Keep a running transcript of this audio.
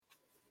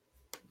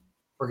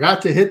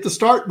Forgot to hit the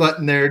start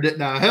button there,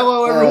 didn't I?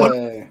 Hello, everyone.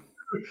 Hey.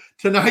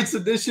 Tonight's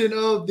edition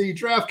of the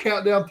Draft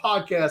Countdown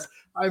podcast.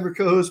 I'm your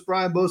co-host,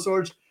 Brian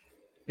Bosarge.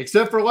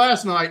 Except for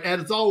last night,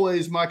 and as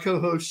always, my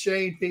co-host,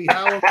 Shane P.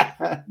 Hallam.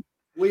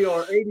 We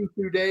are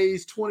 82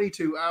 days,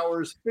 22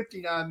 hours,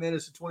 59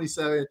 minutes, and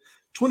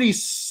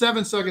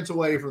 27 seconds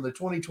away from the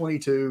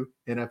 2022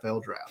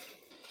 NFL Draft.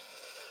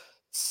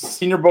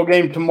 Senior Bowl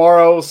game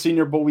tomorrow.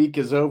 Senior Bowl week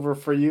is over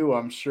for you.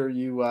 I'm sure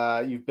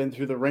you've been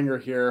through the ringer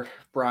here,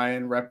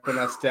 Brian, repping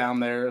us down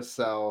there.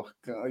 So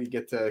you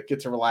get to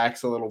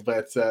relax a little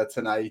bit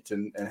tonight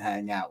and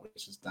hang out,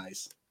 which is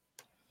nice.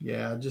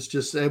 Yeah,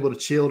 just able to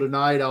chill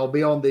tonight. I'll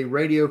be on the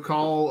radio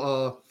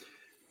call.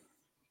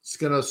 It's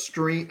going to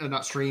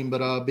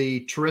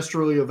be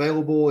terrestrially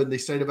available in the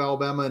state of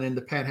Alabama and in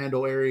the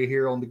Panhandle area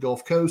here on the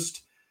Gulf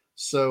Coast.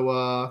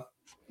 So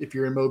if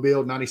you're in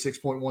Mobile,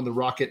 96.1, the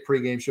Rocket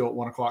pregame show at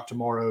 1 o'clock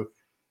tomorrow.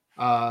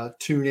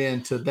 Tune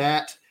in to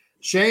that.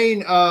 Shane,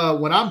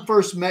 when I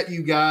first met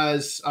you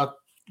guys,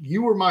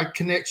 you were my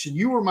connection.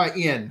 You were my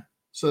in,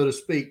 so to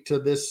speak, to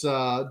this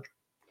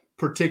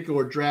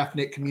particular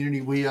DraftNet community.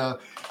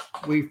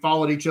 We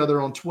followed each other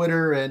on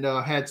Twitter and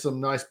had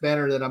some nice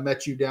banner that I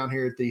met you down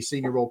here at the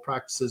Senior Bowl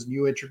practices, and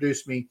you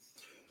introduced me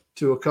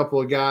to a couple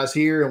of guys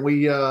here, and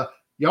we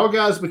y'all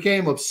guys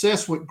became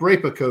obsessed with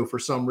Grapico for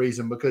some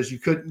reason because you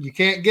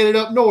can't get it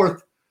up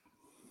north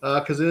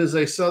because it is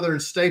a southern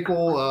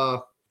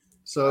staple.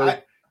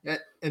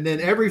 And then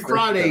every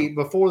Friday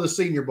before the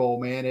Senior Bowl,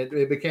 man,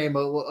 it became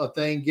a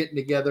thing, getting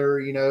together,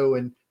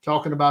 and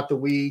talking about the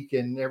week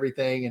and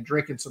everything and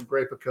drinking some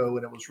Grapico,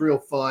 and it was real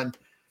fun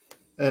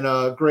and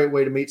a great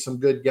way to meet some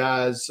good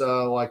guys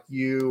like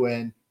you.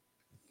 And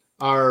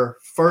our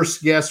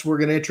first guest we're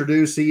going to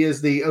introduce, he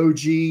is the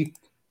OG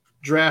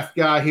draft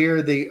guy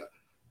here, the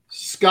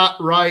Scott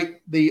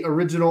Wright, the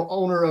original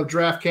owner of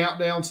Draft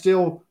Countdown,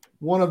 still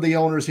one of the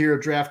owners here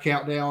of Draft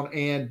Countdown,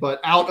 but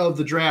out of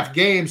the draft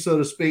game, so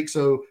to speak.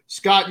 So,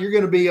 Scott, you're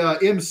going to be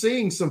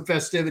emceeing some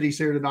festivities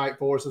here tonight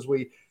for us as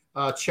we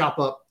chop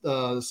up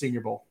the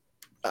Senior Bowl.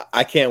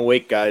 I can't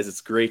wait, guys.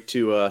 It's great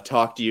to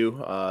talk to you.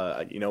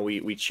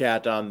 We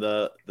chat on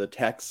the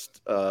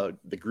text,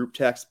 the group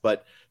text,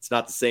 but it's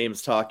not the same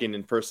as talking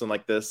in person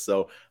like this.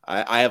 So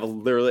I have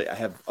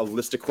a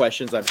list of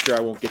questions. I'm sure I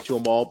won't get to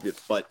them all,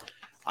 but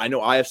I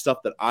know I have stuff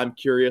that I'm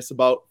curious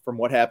about from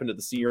what happened at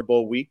the Senior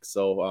Bowl week.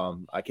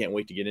 So I can't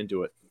wait to get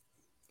into it.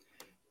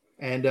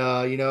 And,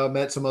 I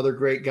met some other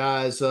great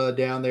guys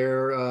down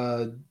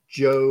there.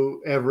 Joe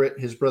Everett,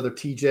 his brother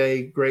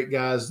TJ, great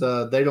guys.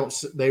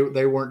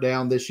 They weren't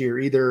down this year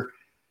either.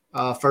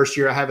 First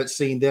year, I haven't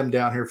seen them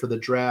down here for the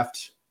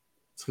draft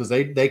because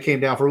they came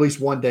down for at least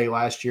one day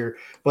last year.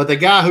 But the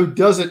guy who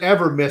doesn't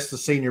ever miss the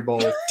Senior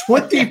Bowl,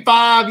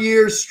 25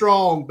 years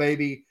strong,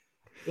 baby.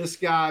 This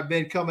guy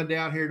been coming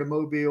down here to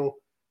Mobile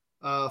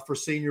for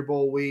Senior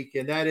Bowl week,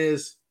 and that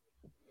is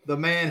the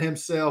man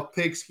himself,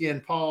 Pigskin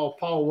Paul.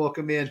 Paul,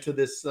 welcome into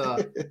this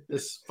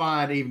this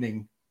fine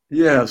evening.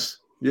 Yes,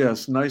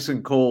 nice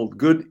and cold.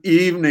 Good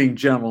evening,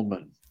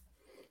 gentlemen.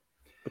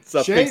 What's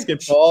up, Shane? Pigskin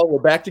Paul? We're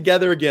back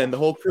together again, the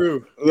whole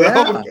crew.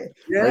 Yeah.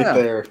 Right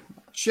there.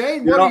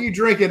 Shane, what are you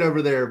drinking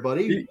over there,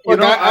 buddy? I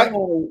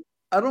don't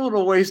want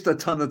to waste a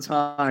ton of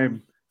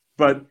time,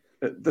 but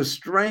the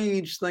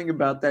strange thing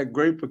about that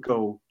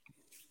Grapico,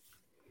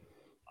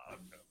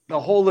 the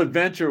whole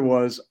adventure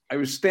was I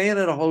was staying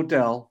at a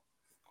hotel.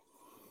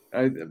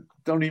 I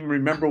don't even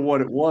remember what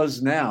it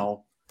was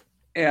now.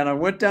 And I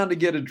went down to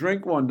get a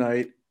drink one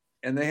night,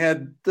 and they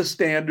had the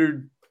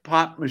standard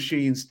pop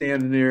machine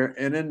standing there.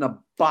 And in the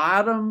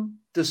bottom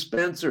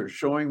dispenser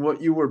showing what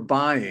you were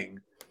buying,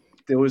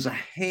 there was a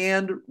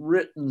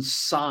handwritten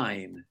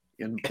sign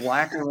in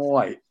black and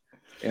white,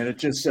 and it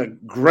just said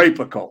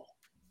Grapico.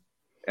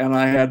 And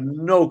I had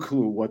no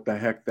clue what the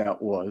heck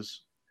that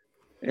was.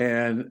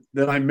 And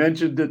then I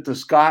mentioned it to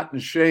Scott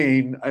and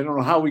Shane. I don't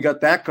know how we got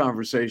that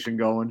conversation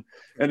going.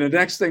 And the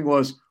next thing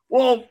was,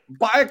 well,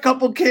 buy a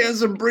couple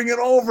cans and bring it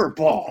over,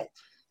 Paul.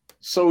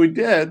 So we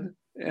did.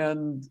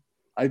 And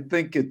I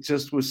think it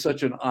just was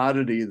such an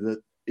oddity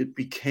that it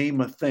became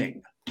a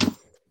thing.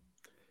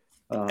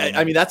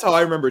 I mean, that's how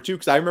I remember too,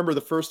 because I remember the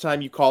first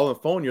time you call on the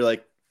phone, you're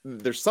like,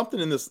 there's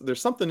something in this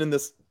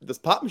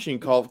pop machine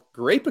called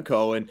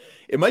Grapico, and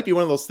it might be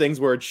one of those things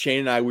where Shane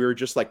and I, we were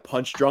just like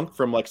punch drunk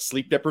from like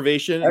sleep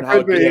deprivation and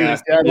probably,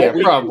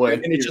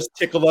 and it just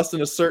tickled us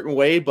in a certain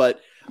way. But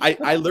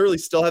I literally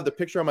still have the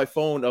picture on my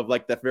phone of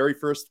like that very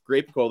first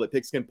Grapico that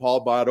Pigskin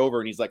Paul bought over,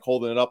 and he's like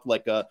holding it up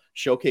like a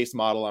showcase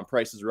model on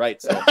Price is Right.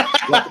 So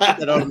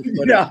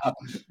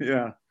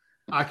yeah.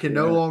 I can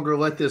no longer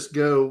let this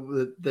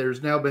go.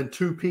 There's now been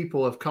 2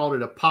 people have called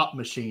it a pop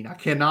machine. I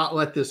cannot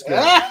let this go.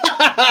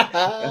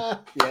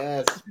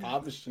 Yes,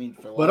 pop machine.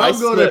 But I'm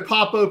going to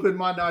pop open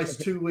my nice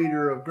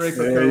 2-liter of Grapico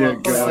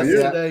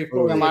today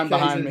for the occasion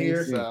behind me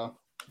here. So.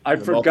 I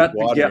forgot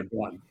to get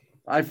one.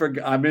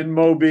 I'm in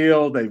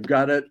Mobile. They've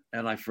got it,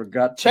 and I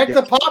forgot. Check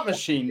the pop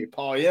machine,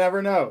 Paul. You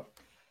never know.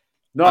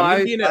 No,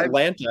 I'm in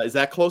Atlanta. Is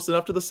that close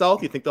enough to the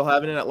south? You think they'll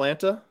have it in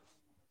Atlanta?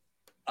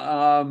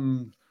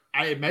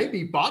 It may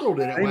be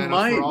bottled in Atlanta.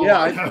 might, for all yeah,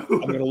 I know.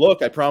 I'm going to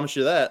look. I promise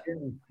you that.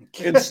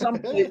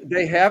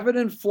 They have it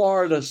in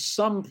Florida,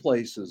 some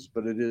places,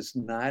 but it is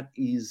not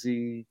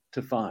easy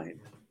to find.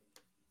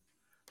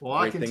 Well,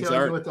 I can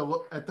tell you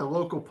at the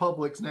local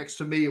Publix next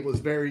to me, it was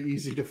very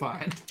easy to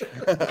find.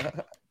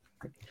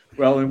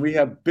 Well, and we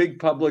have big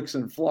Publix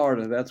in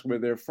Florida. That's where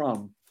they're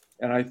from.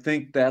 And I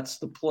think that's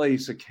the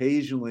place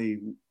occasionally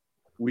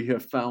we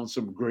have found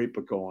some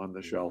Grapico on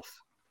the shelf.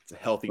 It's a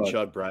healthy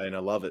chug, Brian. I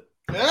love it.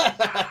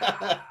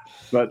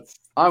 But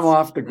I'm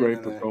off the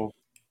Grapico.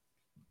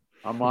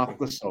 I'm off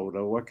the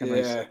soda. What can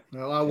I say?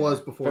 Well, I was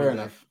before Fair that.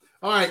 enough.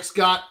 All right,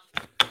 Scott,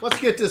 let's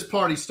get this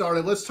party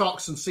started. Let's talk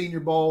some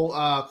Senior Bowl.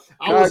 I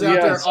was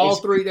out there all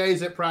 3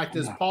 days at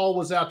practice. Paul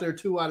was out there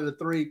 2 out of the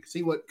 3 because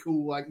he wasn't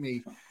cool like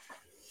me.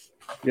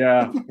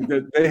 Yeah,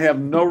 they have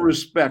no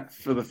respect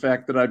for the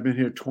fact that I've been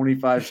here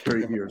 25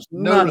 straight years.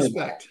 No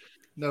respect.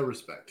 No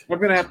respect. We're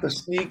going to have to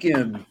sneak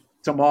in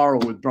tomorrow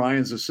with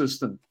Brian's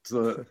assistant.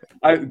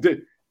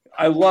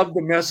 I love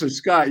the message.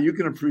 Scott, you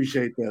can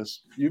appreciate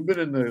this. You've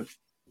been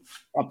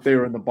up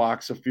there in the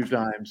box a few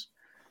times.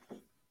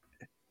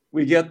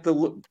 We get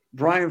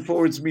Brian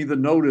forwards me the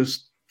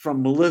notice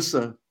from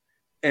Melissa,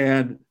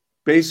 and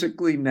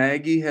basically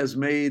Nagy has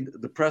made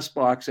the press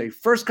box a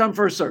first come,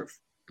 first serve.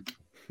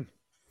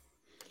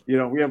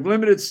 We have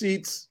limited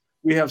seats.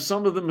 We have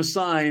some of them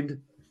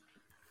assigned,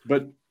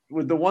 but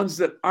with the ones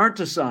that aren't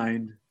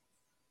assigned,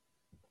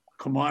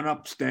 come on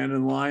up, stand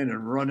in line,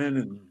 and run in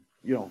and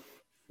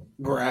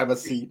grab a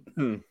seat.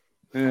 Yeah.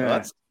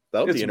 Well,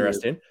 that'll be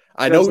interesting. Weird.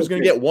 I know who's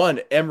going to get one.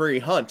 Emery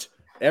Hunt.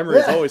 Emery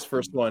is always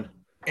first one.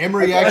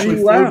 Emery actually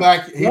flew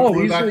back. He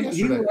flew back yesterday.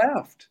 He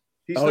left.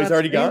 He's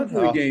already gone.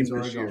 For the game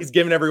this year. He's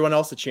giving everyone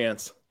else a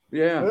chance.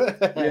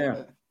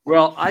 Yeah.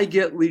 Well, I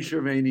get Lee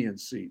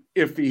Shervanian's seat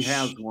if he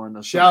has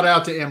one. Shout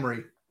out to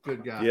Emery.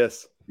 Good guy.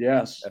 Yes.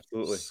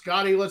 Absolutely.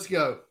 Scotty, let's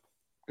go.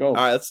 All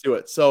right, let's do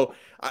it. So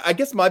I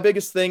guess my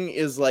biggest thing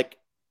is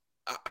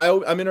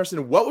I'm interested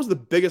in what was the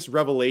biggest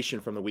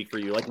revelation from the week for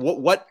you? Like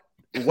what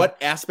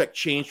aspect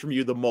changed from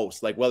you the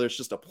most? Like whether it's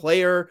just a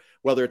player,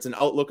 whether it's an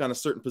outlook on a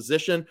certain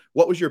position,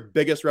 what was your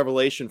biggest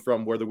revelation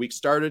from where the week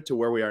started to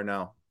where we are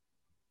now?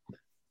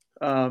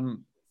 I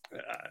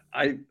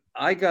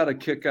got a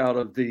kick out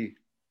of the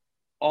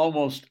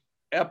almost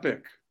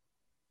epic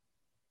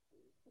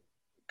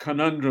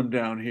conundrum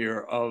down here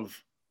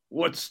of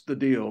what's the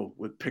deal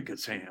with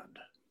Pickett's hand?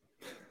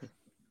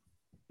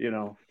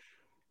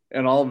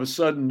 And all of a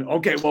sudden,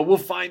 okay, well, we'll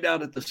find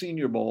out at the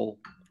Senior Bowl.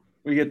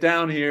 We get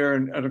down here,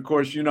 and of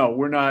course,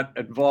 we're not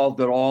involved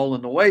at all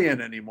in the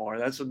weigh-in anymore.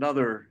 That's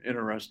another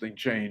interesting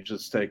change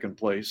that's taken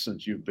place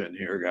since you've been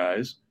here,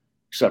 guys,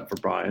 except for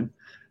Brian.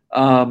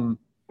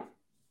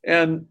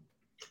 And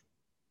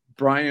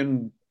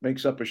Brian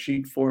makes up a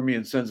sheet for me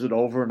and sends it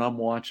over, and I'm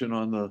watching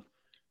on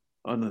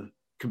the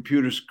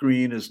computer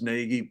screen as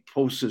Nagy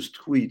posts his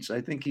tweets.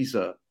 I think he's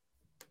a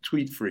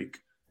tweet freak.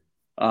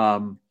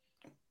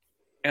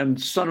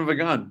 And son of a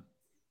gun,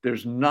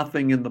 there's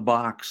nothing in the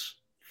box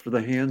for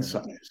the hand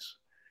size.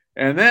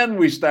 And then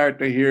we start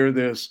to hear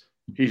this,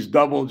 he's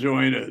double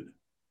jointed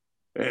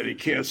and he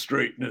can't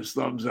straighten his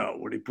thumbs out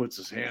when he puts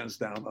his hands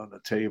down on the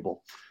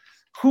table.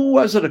 Who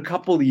was it a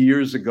couple of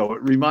years ago?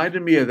 It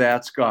reminded me of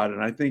that, Scott,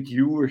 and I think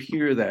you were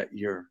here that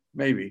year,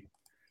 maybe.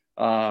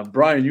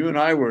 Brian, you and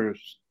I were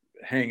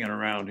hanging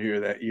around here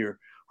that year.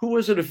 Who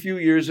was it a few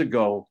years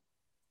ago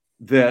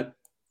that,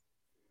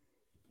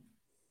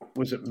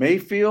 was it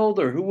Mayfield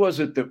or who was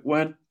it that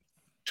went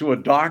to a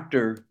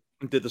doctor?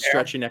 Did the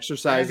stretching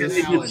exercises.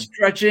 He did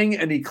stretching,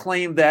 and he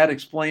claimed that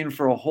explained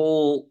for a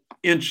whole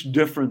inch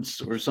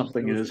difference or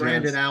something in his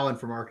Brandon hands. Allen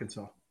from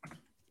Arkansas.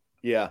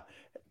 Yeah.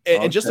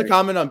 And just to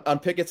comment on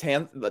Pickett's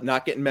hand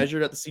not getting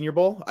measured at the Senior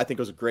Bowl, I think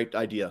it was a great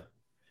idea.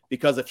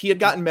 Because if he had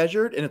gotten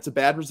measured and it's a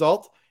bad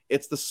result,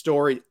 it's the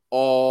story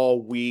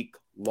all week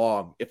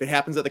long. If it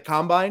happens at the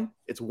combine,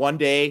 it's one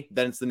day,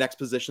 then it's the next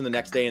position the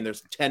next day, and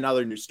there's 10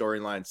 other new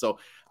storylines. So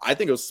I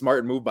think it was a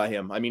smart move by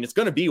him. I mean, it's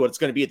going to be what it's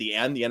going to be at the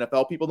end. The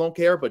NFL people don't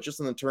care, but just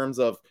in the terms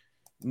of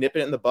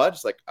nipping it in the bud,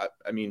 it's like,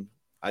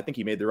 I think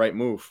he made the right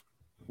move.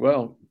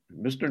 Well,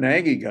 Mr.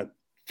 Nagy got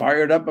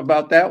fired up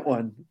about that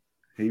one.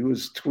 He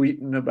was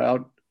tweeting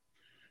about,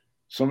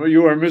 some of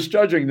you are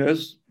misjudging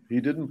this. He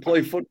didn't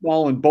play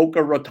football in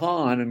Boca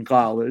Raton in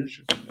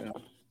college. Yeah.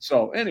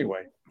 So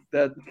anyway,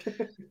 that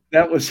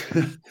was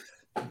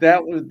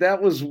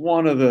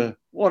one of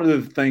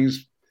the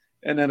things.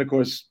 And then of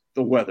course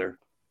the weather,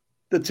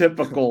 the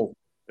typical.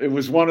 It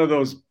was one of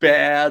those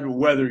bad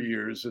weather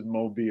years in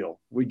Mobile.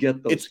 We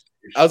get those.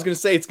 I was going to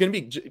say, it's going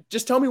to be,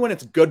 just tell me when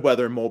it's good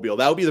weather in Mobile.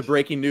 That'll be the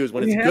breaking news.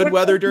 When it's good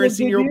weather during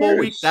Senior Bowl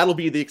week, that'll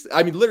be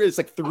literally it's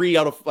like 3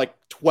 out of like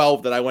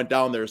 12 that I went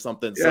down there or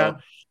something. Yeah. So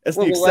it's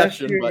the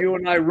exception. Last year, you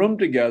and I roomed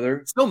together.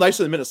 It's still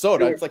nicer than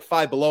Minnesota. It's like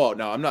 5 below out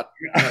now. I'm not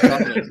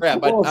talking like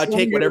crap. I'd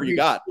take whatever you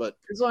got, but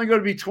it's only going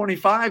to be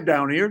 25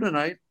 down here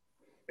tonight.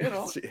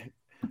 All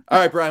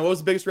right, Brian, what was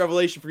the biggest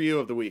revelation for you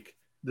of the week?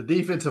 The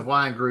defensive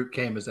line group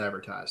came as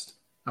advertised.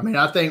 I mean,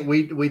 I think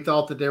we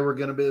thought that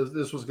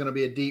this was going to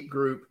be a deep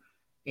group,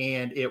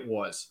 and it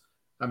was.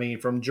 I mean,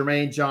 from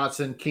Jermaine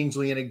Johnson,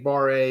 Kingsley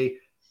Enagbare,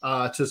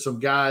 to some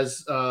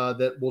guys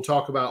that we'll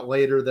talk about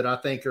later that I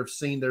think have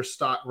seen their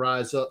stock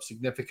rise up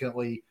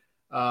significantly.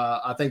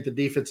 I think the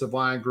defensive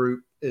line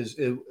group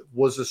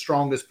was the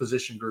strongest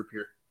position group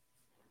here.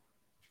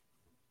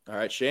 All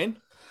right, Shane.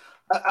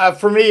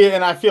 For me,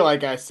 and I feel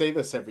like I say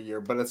this every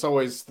year, but it's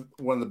always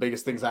one of the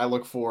biggest things I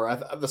look for.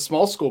 The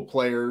small school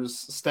players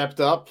stepped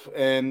up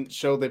and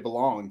showed they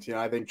belonged.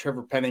 I think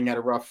Trevor Penning had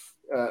a rough,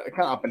 kind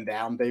of up and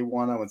down day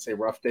one. I wouldn't say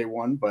rough day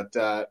one, but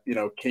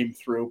came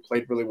through,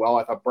 played really well.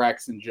 I thought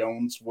Braxton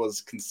Jones was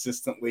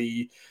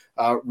consistently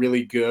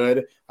really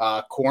good.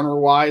 Corner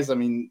wise, I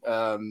mean,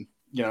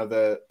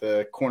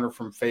 the corner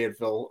from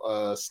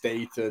Fayetteville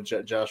State,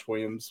 Josh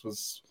Williams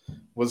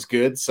was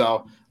good.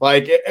 So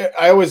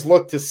I always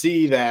look to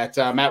see that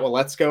Matt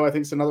Waletzko, I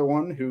think, is another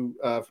one who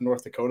from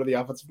North Dakota, the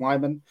offensive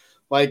lineman.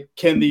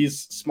 Can these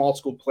small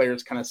school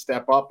players kind of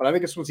step up? But I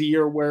think this was a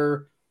year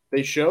where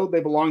they showed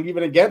they belonged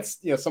even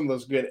against some of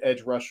those good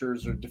edge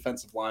rushers or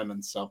defensive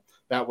linemen. So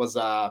that was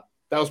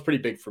pretty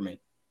big for me.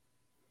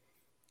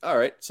 All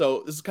right.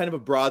 So this is kind of a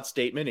broad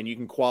statement, and you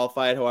can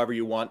qualify it however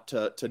you want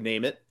to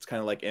name it. It's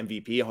kind of like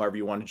MVP, however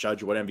you want to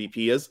judge what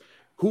MVP is.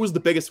 Who was the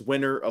biggest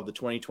winner of the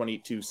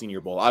 2022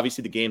 Senior Bowl?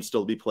 Obviously, the game's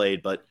still to be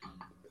played, but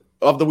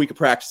of the week of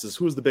practices,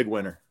 who's the big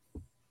winner?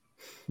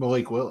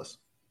 Malik Willis.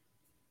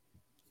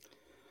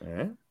 All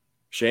right.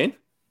 Shane?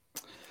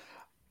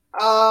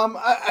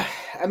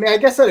 I mean, I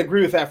guess I'd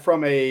agree with that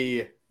from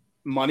a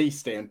money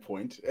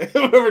standpoint.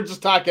 We're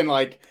just talking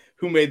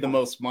who made the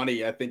most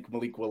money. I think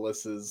Malik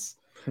Willis is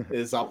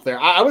up there.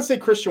 I would say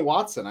Christian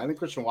Watson. I think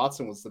Christian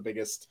Watson was the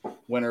biggest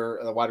winner,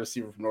 the wide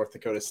receiver from North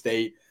Dakota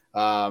State.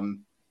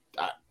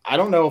 I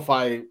don't know if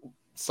I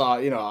saw,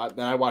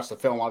 I watched the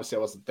film. Obviously,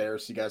 I wasn't there,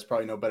 so you guys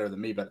probably know better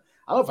than me. But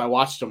I don't know if I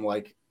watched him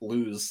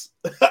lose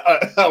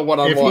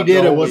one-on-one. If he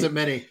did, it wasn't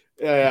many.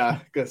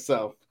 Yeah,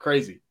 so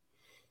crazy.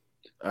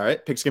 All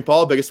right, Pigskin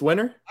Paul, biggest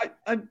winner.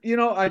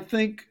 I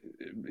think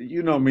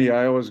me.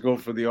 I always go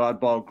for the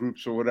oddball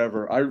groups or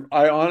whatever.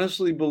 I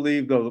honestly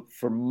believe, though,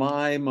 for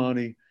my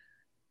money,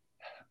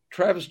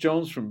 Travis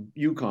Jones from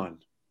UConn.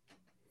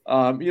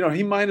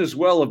 He might as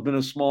well have been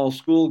a small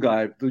school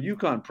guy. The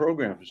UConn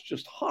program is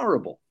just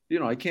horrible.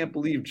 I can't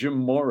believe Jim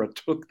Mora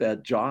took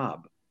that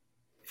job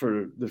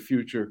for the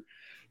future.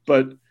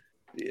 But,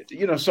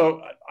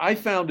 so I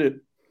found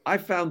the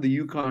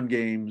UConn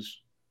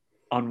games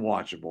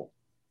unwatchable.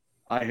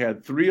 I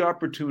had 3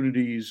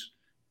 opportunities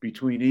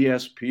between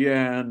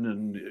ESPN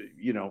and,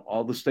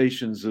 all the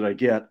stations that I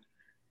get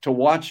to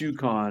watch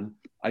UConn.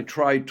 I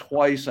tried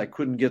twice. I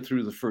couldn't get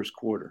through the first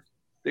quarter.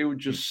 They were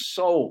just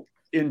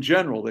in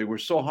general, they were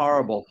so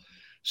horrible.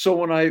 So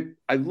when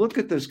I look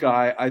at this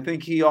guy, I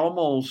think he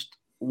almost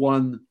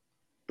won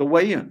the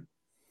weigh-in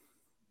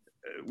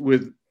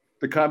with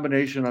the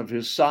combination of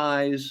his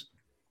size,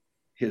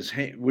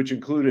 which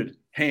included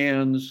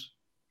hands,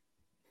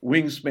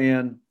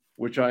 wingspan,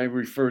 which I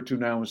refer to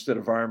now instead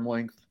of arm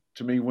length.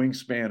 To me,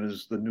 wingspan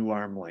is the new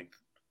arm length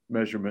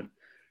measurement.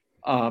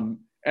 And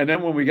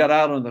then when we got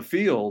out on the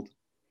field,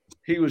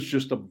 he was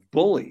just a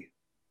bully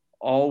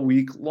all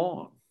week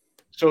long.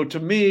 So to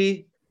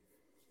me,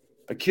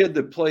 a kid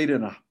that played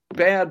in a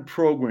bad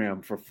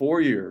program for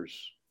 4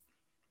 years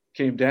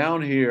came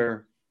down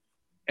here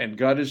and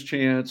got his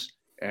chance,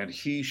 and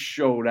he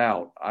showed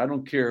out. I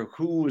don't care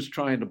who was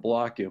trying to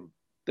block him.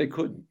 They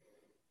couldn't.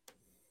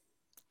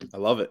 I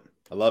love it.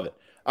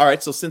 All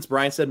right, so since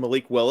Brian said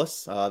Malik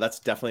Willis, that's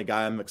definitely a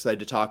guy I'm excited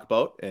to talk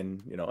about,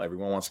 and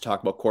everyone wants to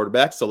talk about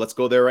quarterbacks, so let's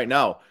go there right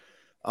now.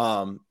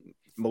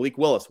 Malik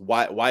Willis,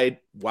 why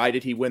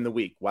did he win the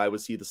week? Why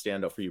was he the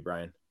standout for you,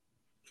 Brian?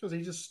 Because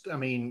he just,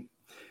 the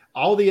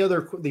only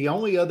other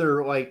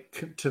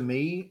to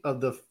me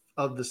of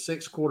the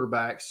 6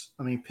 quarterbacks,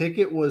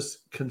 Pickett was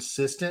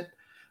consistent,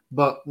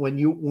 but when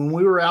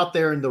we were out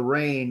there in the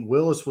rain,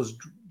 Willis was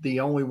the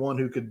only one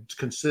who could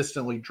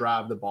consistently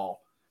drive the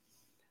ball.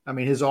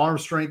 His arm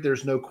strength,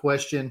 there's no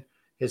question.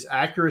 His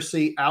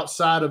accuracy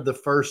outside of the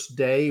first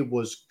day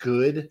was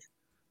good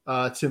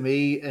to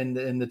me, and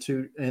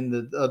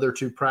the other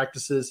 2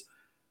 practices.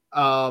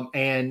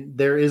 And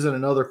there isn't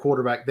another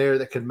quarterback there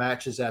that could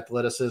match his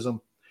athleticism.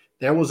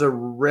 There was a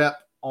rep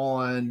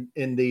in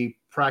the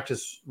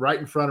practice right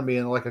in front of me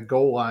in a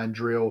goal line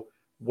drill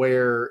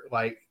where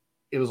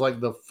it was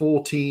the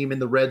full team in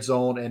the red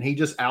zone, and he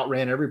just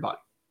outran everybody.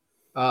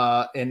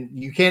 And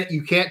you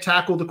can't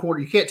tackle the quarter.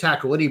 You can't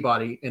tackle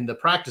anybody in the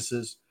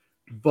practices,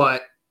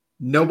 but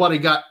nobody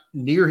got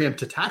near him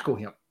to tackle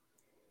him.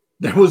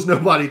 There was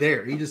nobody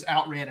there. He just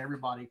outran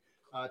everybody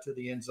to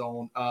the end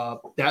zone.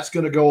 That's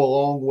going to go a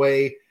long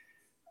way.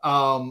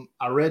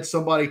 I read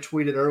somebody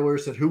tweeted earlier,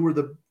 said who were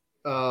the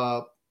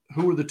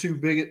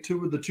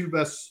 2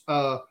 best,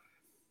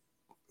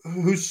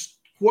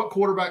 what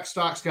quarterback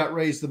stocks got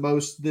raised the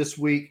most this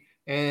week.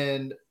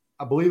 And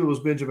I believe it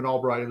was Benjamin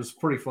Albright. It was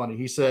pretty funny.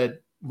 He said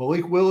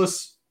Malik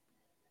Willis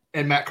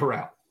and Matt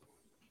Corral.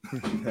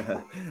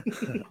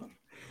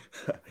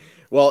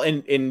 Well,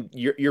 and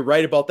you're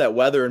right about that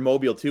weather in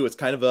Mobile too. It's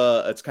kind of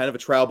a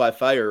trial by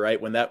fire, right?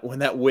 When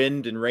that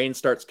wind and rain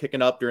starts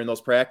kicking up during those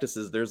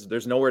practices,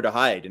 there's nowhere to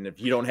hide, and if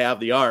you don't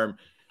have the arm,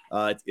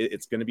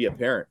 it's going to be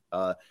apparent.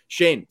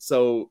 Shane,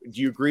 so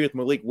do you agree with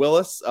Malik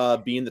Willis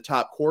being the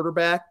top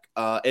quarterback?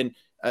 And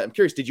I'm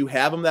curious, did you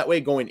have him that way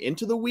going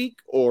into the week,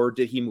 or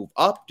did he move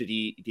up? Did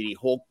he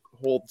hold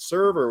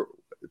serve? Or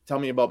tell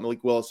me about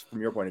Malik Willis from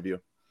your point of view.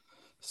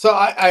 So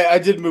I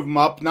did move him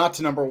up, not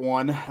to number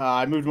one.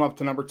 I moved him up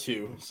to number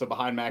 2, so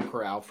behind Matt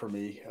Corral for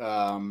me,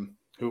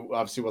 who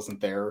obviously wasn't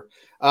there.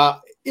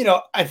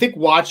 I think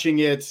watching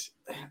it,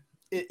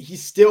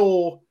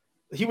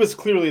 he was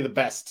clearly the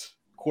best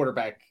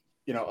quarterback,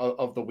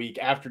 of the week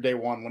after day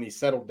one when he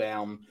settled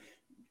down.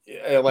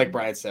 Like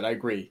Brian said, I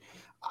agree.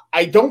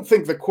 I don't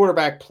think the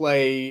quarterback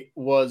play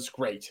was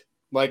great.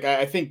 Like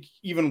I think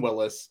even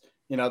Willis.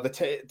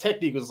 The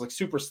technique was like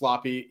super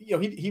sloppy.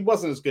 He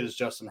wasn't as good as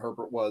Justin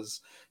Herbert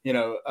was,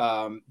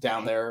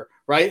 down there.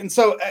 Right. And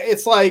so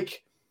it's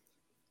like,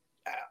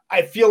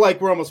 I feel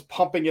like we're almost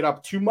pumping it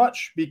up too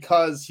much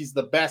because he's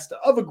the best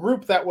of a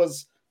group that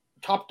was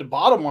top to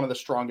bottom, one of the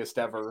strongest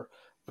ever,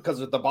 because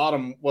the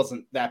bottom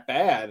wasn't that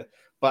bad.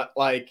 But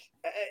like,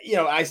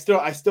 I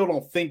still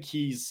don't think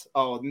he's,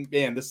 oh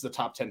man, this is a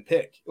top 10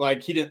 pick.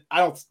 Like I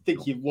don't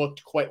think he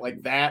looked quite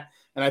like that.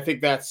 And I think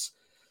that's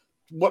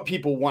what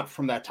people want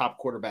from that top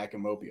quarterback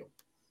in Mobile.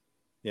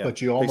 Yeah. But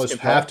you almost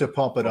have to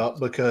pump it up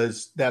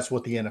because that's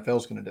what the NFL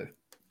is going to do.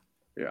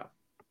 Yeah.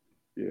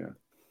 Yeah.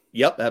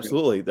 Yep,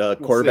 absolutely. The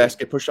quarterbacks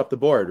get pushed up the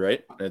board,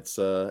 right? It's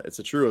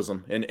a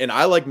truism. And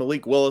I like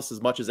Malik Willis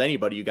as much as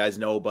anybody, you guys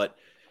know, but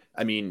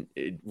I mean,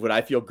 would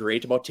I feel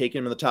great about taking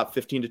him in the top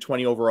 15 to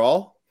 20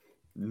 overall?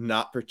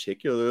 Not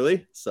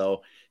particularly.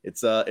 So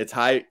it's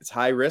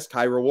high risk,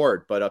 high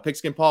reward. But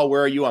Pigskin Paul,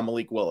 where are you on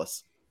Malik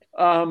Willis?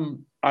 I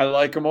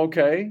like him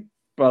okay.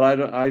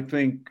 But I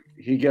think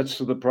he gets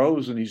to the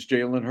pros and he's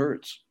Jalen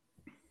Hurts.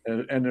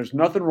 And there's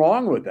nothing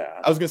wrong with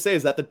that. I was going to say,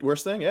 is that the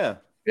worst thing? Yeah.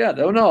 Yeah,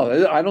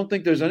 no, I don't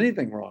think there's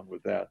anything wrong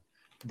with that.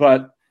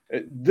 But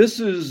this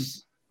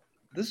is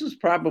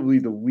probably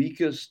the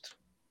weakest,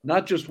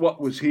 not just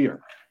what was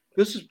here.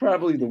 This is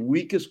probably the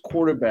weakest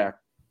quarterback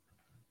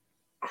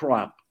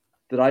crop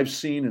that I've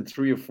seen in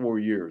 3 or 4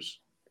 years.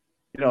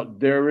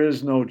 There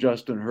is no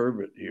Justin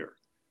Herbert here.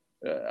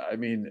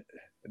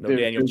 No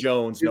Daniel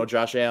Jones, no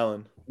Josh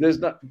Allen. There's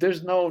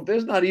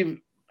not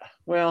even,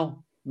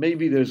 well,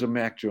 maybe there's a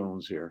Mac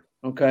Jones here.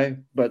 Okay.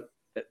 But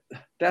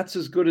that's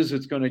as good as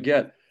it's going to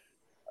get.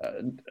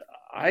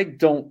 I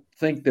don't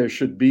think there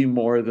should be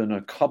more than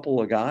a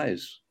couple of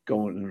guys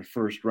going in the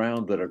first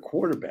round that are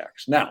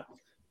quarterbacks. Now,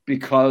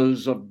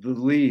 because of the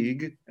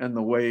league and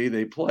the way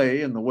they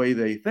play and the way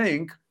they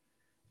think,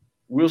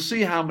 we'll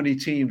see how many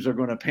teams are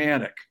going to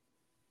panic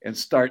and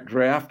start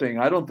drafting.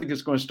 I don't think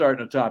it's going to start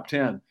in the top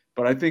 10.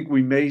 But I think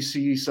we may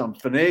see some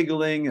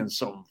finagling and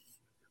some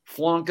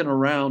flunking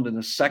around in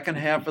the second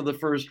half of the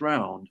first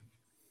round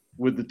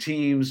with the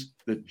teams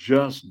that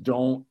just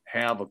don't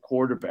have a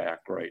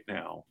quarterback right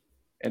now.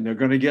 And they're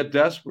going to get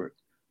desperate.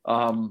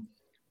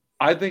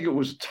 I think it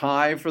was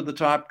tie for the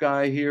top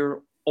guy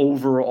here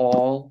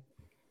overall.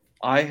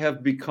 I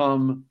have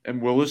become,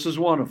 and Willis is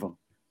one of them,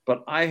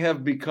 but I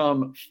have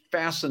become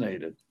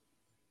fascinated.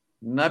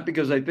 Not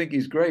because I think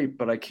he's great,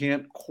 but I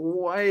can't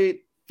quite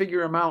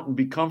figure him out and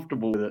be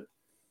comfortable with it.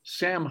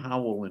 Sam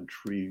Howell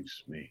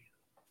intrigues me.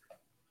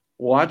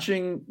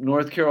 Watching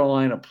North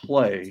Carolina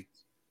play,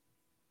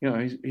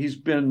 he's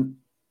been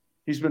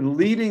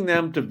leading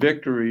them to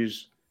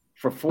victories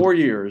for 4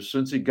 years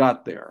since he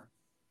got there.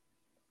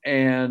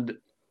 And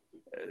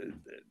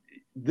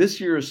this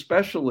year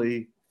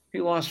especially, he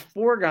lost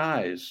 4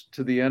 guys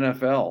to the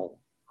NFL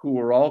who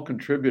were all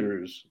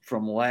contributors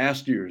from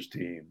last year's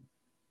team.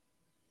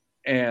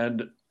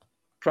 And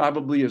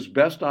probably his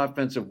best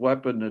offensive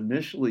weapon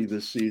initially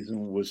this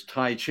season was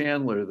Ty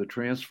Chandler, the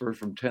transfer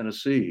from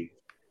Tennessee.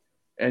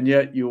 And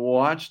yet you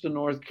watch the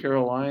North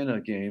Carolina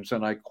games,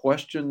 and I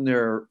question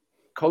their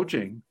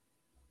coaching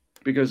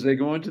because they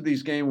go into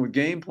these games with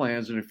game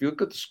plans. And if you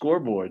look at the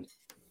scoreboard,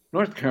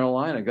 North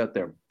Carolina got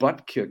their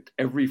butt kicked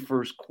every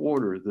first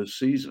quarter this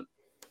season.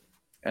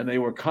 And they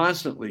were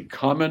constantly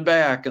coming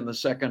back in the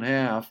second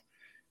half.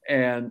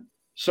 And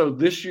so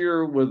this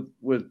year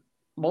with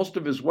most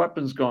of his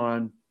weapons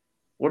gone,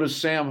 what does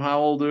Sam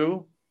Howell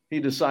do? He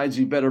decides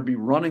he better be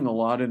running a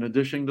lot in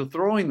addition to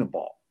throwing the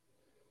ball.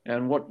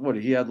 And what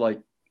he had like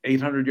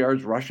 800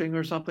 yards rushing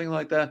or something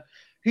like that.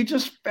 He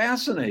just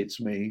fascinates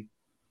me,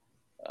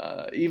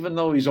 even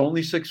though he's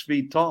only 6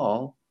 feet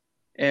tall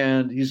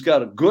and he's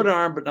got a good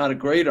arm, but not a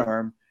great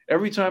arm.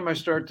 Every time I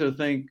start to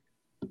think,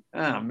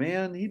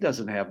 man, he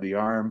doesn't have the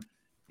arm.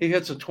 He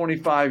hits a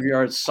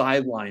 25-yard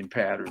sideline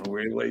pattern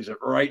where he lays it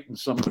right in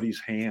somebody's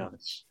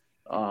hands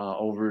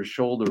over his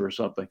shoulder or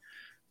something.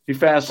 He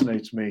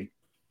fascinates me.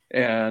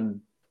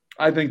 And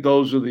I think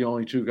those are the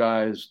only 2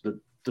 guys that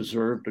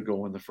deserve to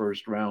go in the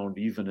first round,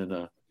 even in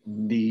a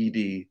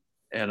needy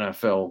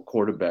NFL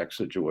quarterback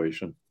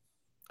situation.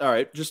 All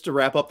right, just to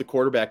wrap up the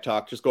quarterback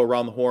talk, just go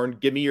around the horn.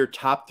 Give me your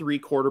top 3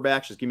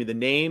 quarterbacks. Just give me the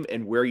name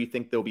and where you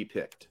think they'll be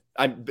picked.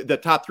 The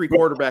top 3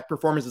 quarterback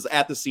performances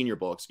at the Senior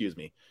Bowl, excuse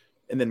me,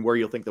 and then where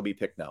you'll think they'll be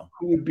picked now.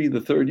 Who would be the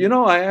third? You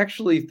know, I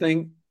actually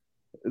think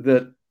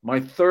that my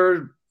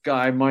third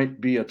guy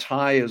might be a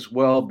tie as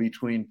well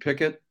between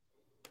Pickett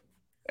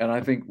and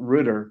I think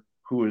Ritter,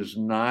 who is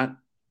not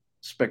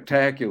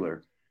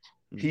spectacular.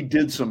 He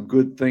did some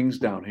good things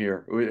down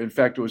here. In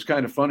fact, it was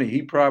kind of funny.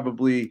 He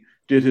probably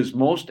did his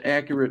most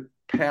accurate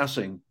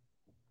passing.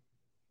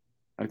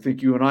 I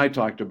think you and I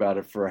talked about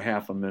it for a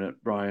half a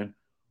minute, Brian,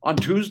 on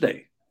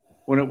Tuesday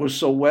when it was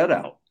so wet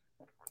out.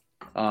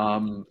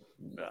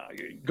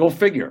 Go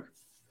figure.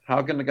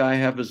 How can the guy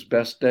have his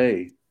best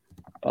day?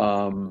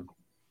 And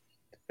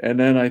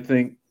then I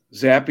think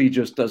Zappe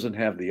just doesn't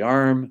have the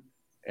arm.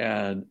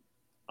 And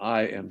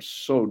I am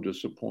so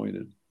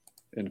disappointed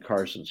in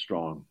Carson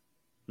Strong.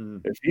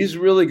 If he's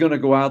really going to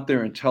go out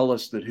there and tell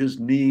us that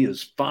his knee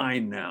is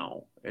fine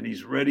now and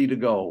he's ready to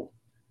go,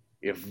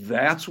 if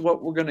that's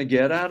what we're going to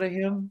get out of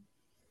him,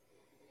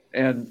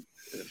 and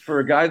for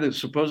a guy that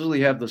supposedly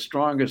had the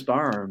strongest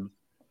arm,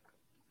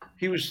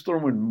 he was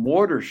throwing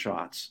mortar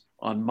shots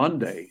on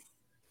Monday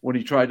when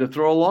he tried to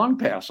throw a long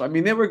pass. I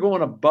mean, they were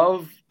going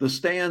above the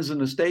stands in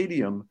the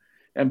stadium,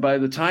 and by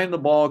the time the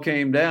ball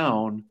came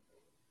down,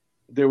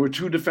 there were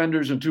 2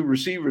 defenders and 2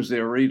 receivers.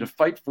 They were ready to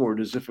fight for it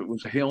as if it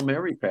was a Hail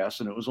Mary pass,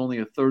 and it was only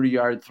a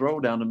 30-yard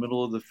throw down the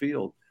middle of the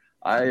field.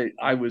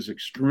 I was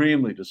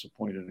extremely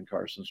disappointed in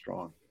Carson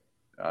Strong.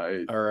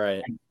 All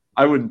right.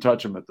 I wouldn't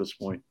touch him at this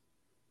point.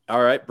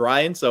 All right,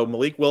 Brian. So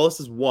Malik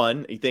Willis is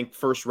 1. You think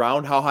first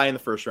round? How high in the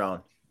first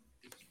round?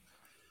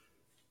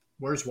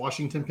 Where's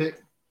Washington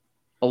pick?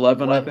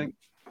 11, I think.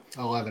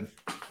 11.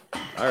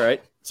 All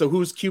right. So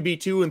who's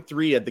QB 2 and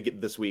 3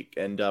 this week,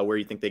 and where do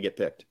you think they get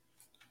picked?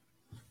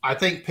 I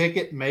think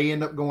Pickett may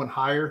end up going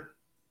higher,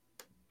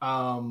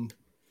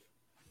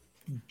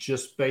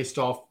 just based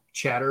off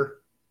chatter.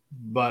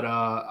 But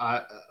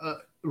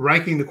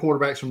ranking the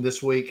quarterbacks from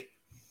this week,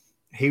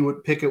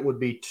 Pickett would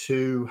be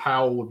 2.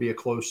 Howell would be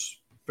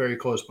very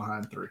close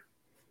behind 3.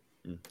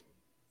 And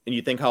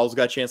you think Howell's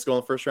got a chance to go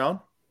in the first round?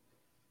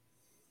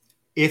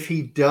 If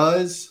he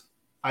does,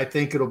 I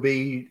think it'll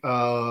be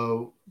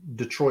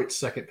Detroit's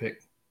second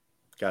pick.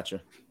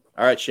 Gotcha.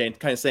 All right, Shane,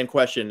 kind of same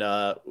question.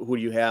 Who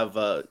do you have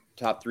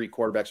top 3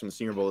 quarterbacks from the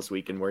Senior Bowl this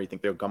week, and where do you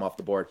think they'll come off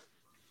the board?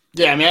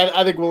 Yeah, I mean,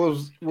 I think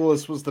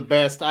Willis was the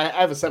best. I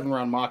have a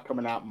 7-round mock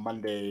coming out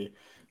Monday.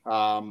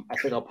 I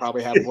think I'll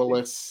probably have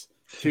Willis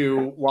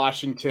to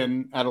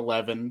Washington at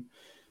 11.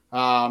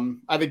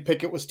 I think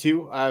Pickett was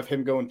 2. I have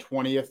him going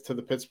 20th to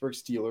the Pittsburgh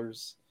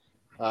Steelers.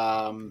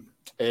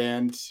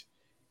 And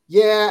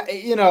yeah,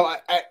 you know,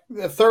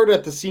 the third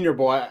at the Senior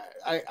Bowl,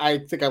 I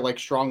think I like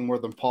Strong more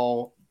than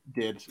Paul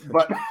did,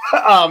 but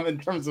in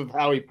terms of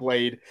how he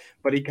played,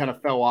 but he kind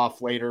of fell off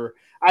later.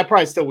 I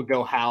probably still would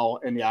go Howell,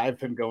 and yeah, I have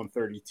him going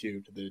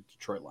 32 to the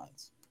Detroit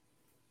Lions.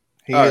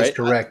 He is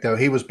correct, though.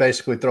 He was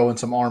basically throwing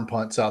some arm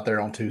punts out there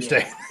on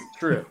Tuesday. Yeah,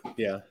 true.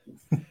 Yeah.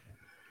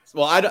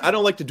 Well, I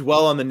don't like to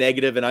dwell on the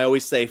negative, and I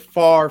always say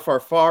far, far,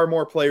 far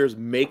more players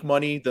make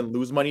money than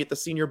lose money at the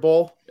Senior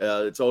Bowl.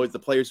 It's always the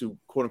players who,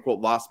 quote unquote,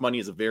 lost money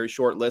is a very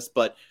short list,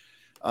 but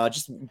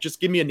just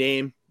give me a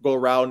name, go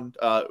around.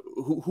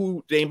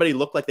 Who did anybody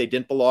look like they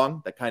didn't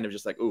belong? That kind of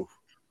just like, ooh,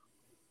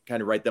 kind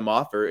of write them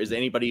off, or is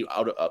anybody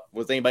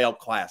was anybody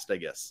outclassed? I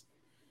guess.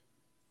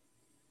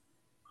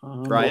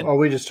 Brian, are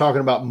we just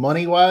talking about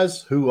money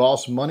wise? Who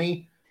lost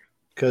money?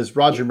 Because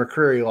Roger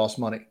McCreary lost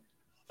money.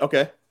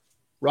 Okay.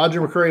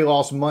 Roger McCreary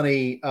lost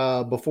money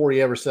before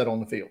he ever set on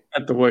the field.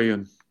 At the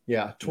weigh-in.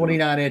 Yeah,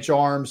 29-inch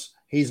arms.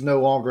 He's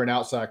no longer an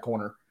outside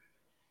corner.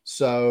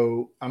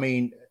 So, I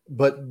mean,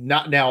 but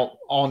not now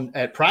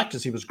at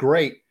practice, he was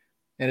great,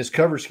 and his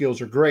coverage skills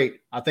are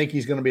great. I think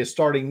he's going to be a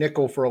starting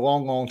nickel for a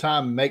long, long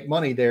time and make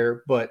money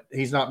there, but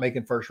he's not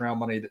making first-round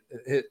money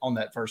on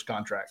that first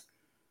contract.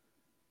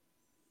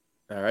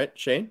 All right,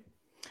 Shane?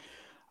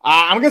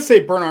 I'm going to say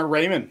Bernard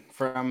Raymond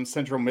from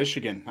Central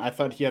Michigan. I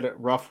thought he had a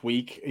rough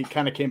week. He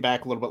kind of came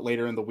back a little bit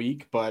later in the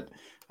week, but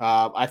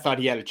I thought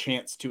he had a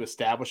chance to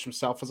establish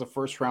himself as a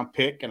first-round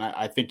pick, and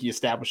I think he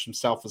established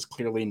himself as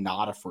clearly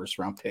not a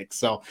first-round pick.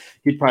 So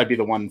he'd probably be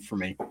the one for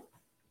me.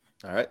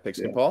 All right,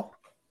 Pigskin Paul?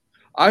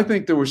 I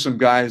think there were some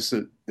guys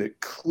that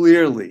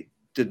clearly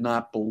did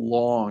not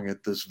belong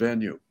at this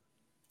venue.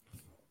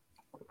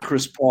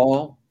 Chris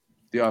Paul,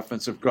 the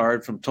offensive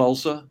guard from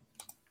Tulsa,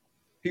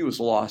 he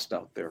was lost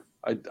out there.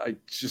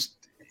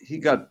 He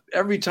got,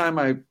 every time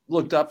I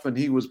looked up and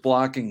he was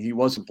blocking, he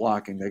wasn't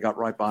blocking. They got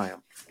right by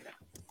him.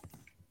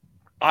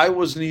 I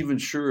wasn't even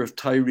sure if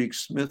Tyreek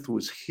Smith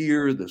was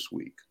here this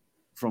week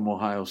from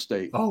Ohio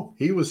State. Oh,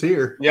 he was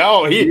here.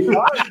 Yo,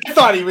 I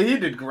thought he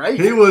did great.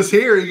 He was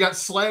here. He got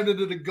slammed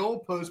into the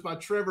goalpost by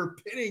Trevor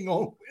Penning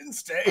on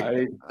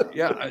Wednesday.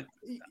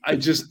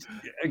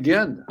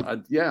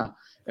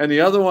 And the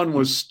other one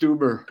was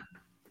Stuber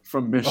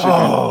from Michigan.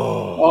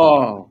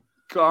 Oh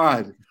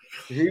God.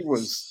 He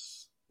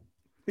was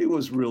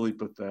really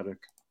pathetic.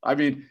 I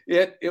mean,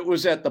 it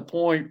was at the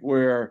point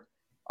where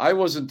I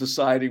wasn't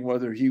deciding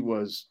whether he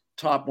was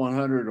top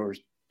 100 or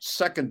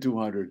second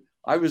 200.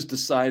 I was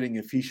deciding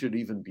if he should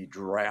even be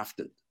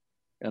drafted.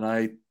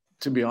 And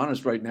to be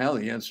honest, right now,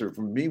 the answer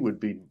from me would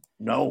be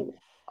no.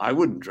 I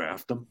wouldn't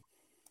draft him.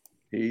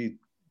 He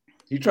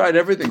tried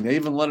everything. They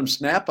even let him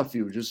snap a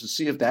few just to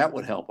see if that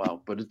would help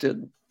out, but it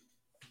didn't.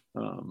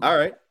 All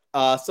right.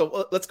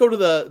 So let's go to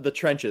the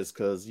trenches,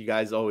 because you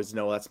guys always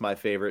know that's my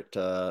favorite.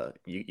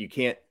 You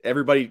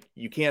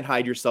can't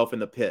hide yourself in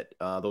the pit.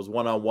 Those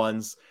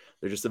one-on-ones,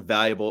 they're just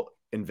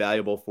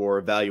invaluable for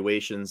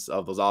evaluations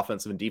of those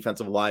offensive and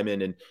defensive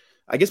linemen. And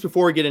I guess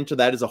before we get into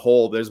that as a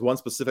whole, there's one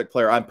specific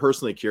player I'm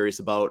personally curious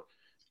about,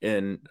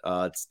 and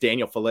it's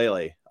Daniel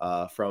Falele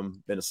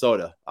from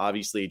Minnesota.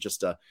 Obviously,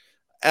 just a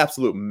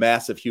absolute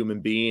massive human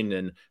being,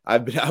 and I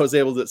was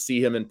able to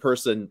see him in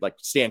person, like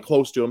stand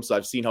close to him, so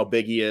I've seen how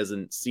big he is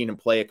and seen him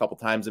play a couple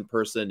times in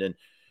person, and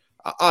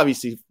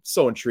obviously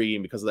so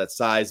intriguing because of that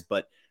size.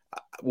 But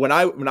when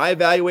I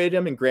evaluated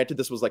him, and granted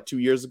this was like 2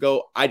 years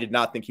ago, I did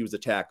not think he was a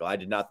tackle. I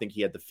did not think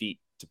he had the feet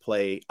to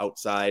play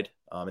outside,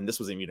 and this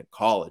wasn't even in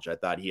college. I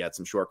thought he had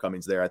some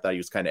shortcomings there. I thought he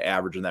was kind of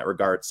average in that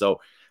regard, so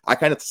I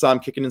kind of saw him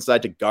kicking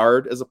inside to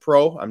guard as a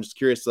pro. I'm just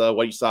curious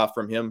what you saw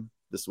from him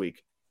this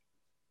week.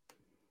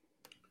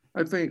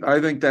 I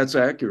think that's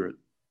accurate.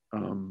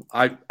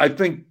 I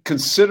think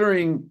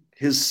considering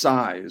his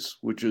size,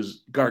 which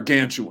is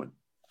gargantuan,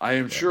 I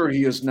am sure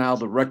he is now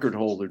the record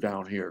holder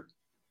down here.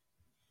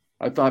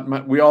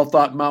 We all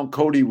thought Mount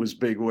Cody was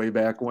big way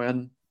back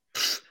when.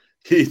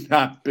 He's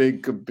not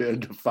big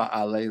compared to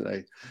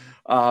Fa'alele.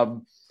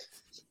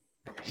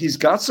 He's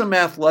got some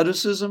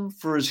athleticism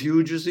for as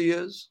huge as he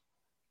is.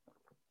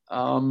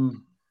 I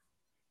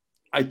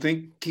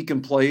think he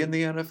can play in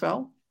the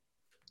NFL,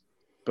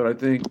 but I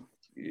think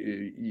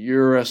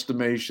your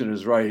estimation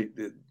is right.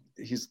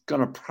 He's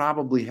going to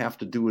probably have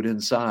to do it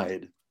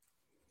inside,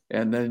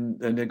 and then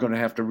they're going to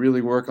have to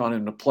really work on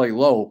him to play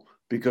low,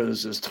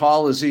 because as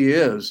tall as he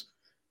is,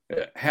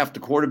 half the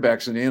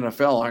quarterbacks in the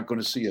NFL aren't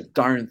going to see a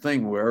darn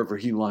thing wherever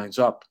he lines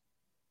up.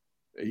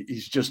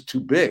 He's just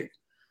too big.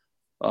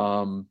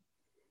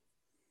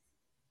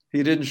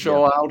 He didn't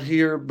show out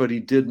here, but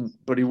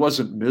he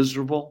wasn't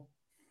miserable.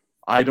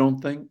 I don't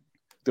think.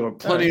 There were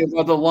plenty of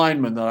other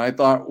linemen that I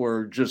thought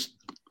were just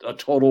a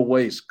total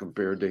waste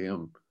compared to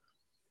him.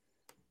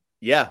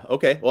 Yeah.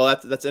 Okay. Well,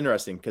 that's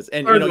interesting, because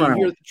you hear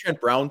the Trent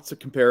Brown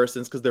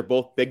comparisons because they're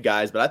both big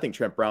guys, but I think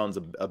Trent Brown's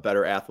a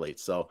better athlete.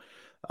 So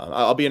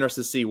I'll be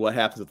interested to see what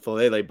happens with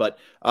Falele. But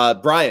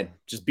Brian,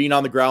 just being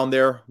on the ground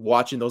there,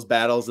 watching those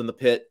battles in the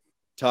pit,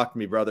 talk to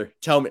me, brother.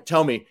 Tell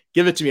me,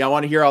 give it to me. I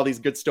want to hear all these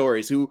good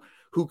stories. Who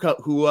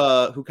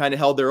kind of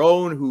held their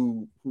own,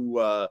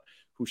 who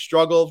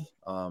struggled.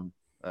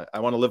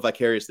 I want to live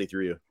vicariously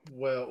through you.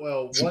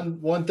 Well,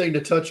 one thing to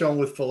touch on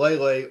with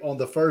Falele, on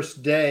the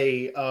first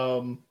day,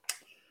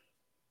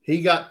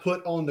 he got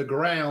put on the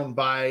ground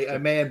by a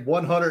man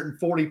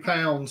 140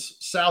 pounds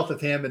south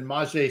of him, and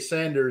Majay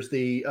Sanders,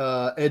 the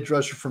edge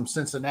rusher from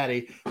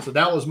Cincinnati. So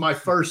that was my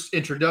first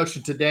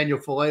introduction to Daniel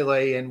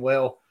Falele, and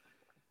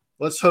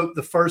let's hope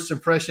the first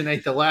impression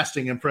ain't the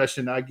lasting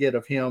impression I get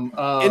of him.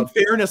 In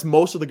fairness,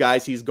 most of the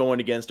guys he's going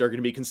against are going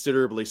to be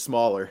considerably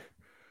smaller.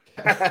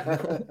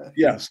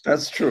 Yes,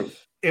 that's true.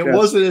 It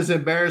wasn't as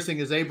embarrassing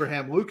as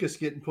Abraham Lucas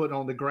getting put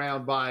on the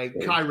ground by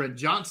Kyron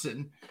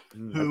Johnson,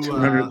 who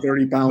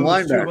 230-pound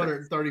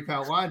linebacker.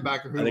 230-pound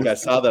linebacker. Who I think I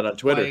saw that on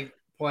Twitter.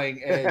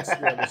 Playing edge.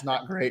 That was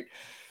not great.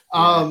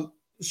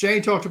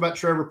 Shane talked about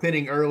Trevor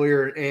Penning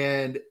earlier,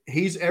 and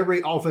he's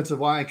every offensive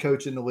line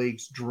coach in the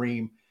league's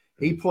dream.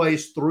 He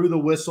plays through the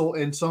whistle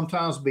and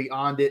sometimes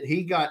beyond it.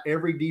 He got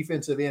every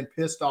defensive end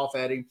pissed off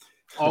at him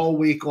all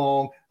week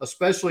long,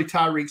 especially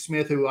Tyreek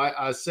Smith, who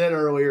I said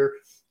earlier,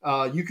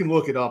 you can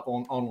look it up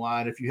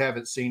online if you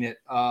haven't seen it.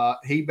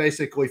 He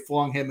basically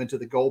flung him into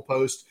the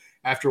goalpost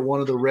after one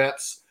of the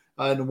reps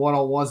in the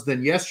one-on-ones.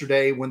 Then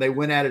yesterday, when they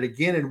went at it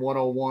again in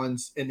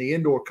one-on-ones in the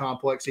indoor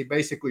complex, he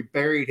basically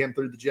buried him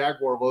through the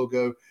Jaguar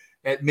logo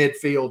at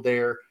midfield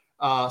there.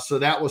 So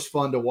that was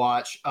fun to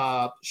watch.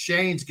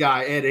 Shane's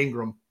guy, Ed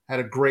Ingram, had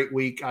a great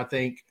week, I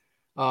think,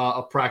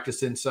 of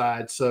practice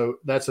inside. So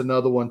that's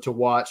another one to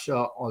watch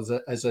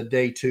as a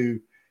day two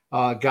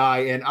guy.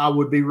 And I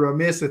would be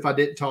remiss if I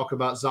didn't talk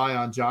about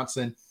Zion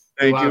Johnson,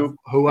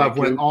 who I've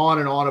went on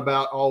and on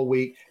about all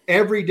week.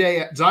 Every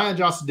day, Zion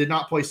Johnson did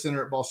not play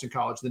center at Boston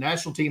College. The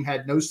national team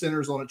had no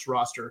centers on its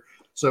roster.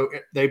 So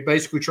they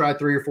basically tried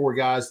 3 or 4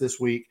 guys this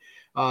week.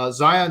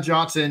 Zion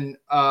Johnson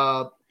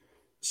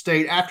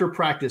stayed after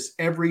practice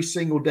every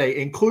single day,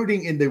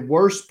 including in the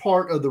worst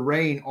part of the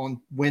rain on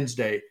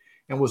Wednesday,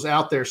 and was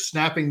out there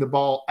snapping the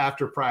ball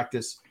after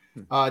practice.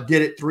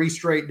 Did it 3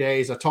 straight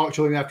days. I talked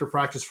to him after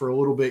practice for a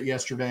little bit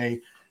yesterday,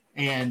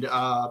 and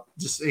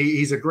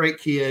he's a great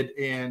kid,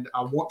 and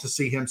I want to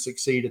see him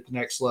succeed at the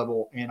next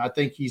level. And I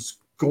think he's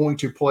going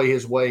to play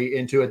his way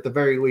into, at the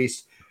very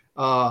least,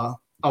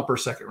 upper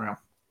second round.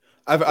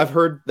 I've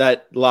heard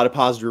that a lot of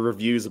positive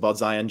reviews about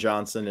Zion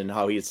Johnson and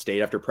how he had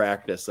stayed after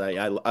practice.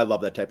 I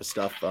love that type of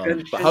stuff.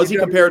 But how's he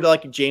compared to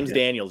like James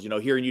Daniels?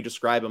 Hearing you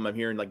describe him, I'm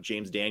hearing like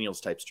James Daniels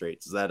type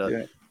traits. Is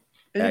that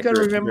And you got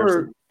to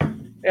remember,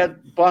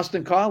 at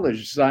Boston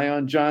College,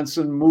 Zion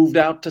Johnson moved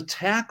out to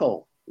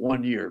tackle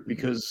one year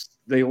because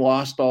they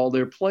lost all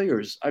their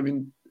players. I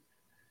mean,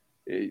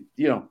 it's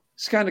the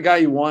kind of guy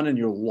you want in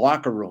your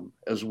locker room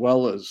as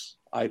well as,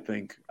 I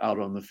think, out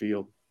on the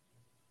field.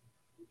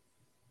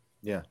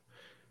 Yeah.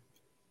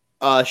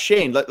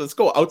 Shane, let's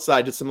go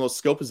outside to some of those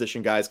skill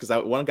position guys,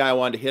 because one guy I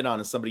wanted to hit on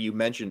is somebody you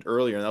mentioned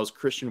earlier, and that was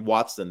Christian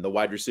Watson, the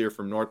wide receiver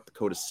from North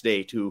Dakota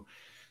State, who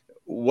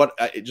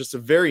just a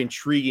very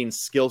intriguing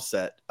skill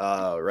set,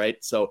 right?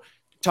 So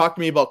talk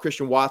to me about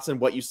Christian Watson,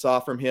 what you saw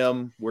from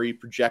him, where you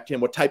project him,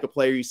 what type of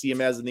player you see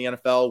him as in the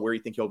NFL, where you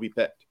think he'll be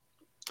picked.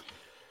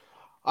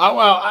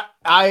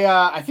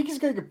 I think he's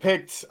going to get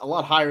picked a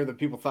lot higher than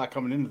people thought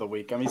coming into the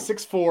week. I mean,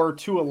 6'4",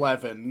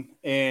 211,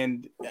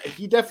 and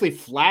he definitely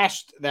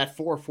flashed that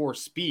 4.4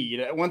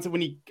 speed. Once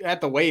when he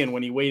at the weigh-in,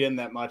 when he weighed in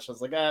that much, I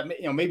was like,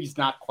 maybe he's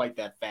not quite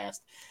that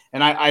fast.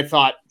 And I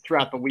thought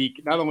throughout the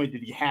week, not only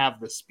did he have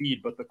the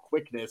speed, but the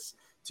quickness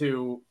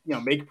to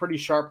make pretty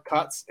sharp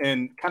cuts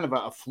and kind of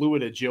a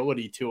fluid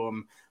agility to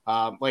him.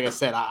 Like I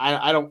said,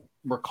 I don't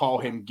recall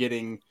him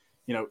getting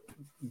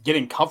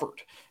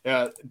covered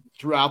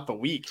throughout the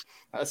week.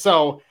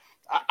 So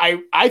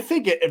I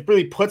think it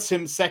really puts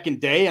him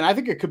second day, and I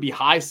think it could be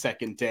high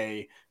second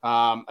day.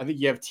 I think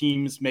you have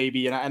teams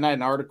maybe, and I had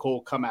an article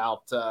come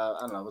out, I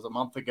don't know, it was a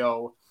month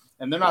ago,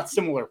 and they're not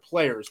similar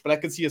players, but I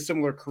could see a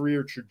similar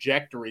career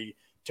trajectory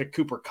to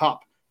Cooper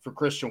Kupp for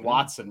Christian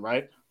Watson,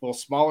 right? A little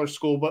smaller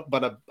school,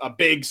 but a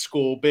big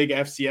school, big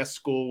FCS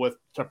school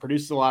to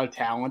produce a lot of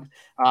talent,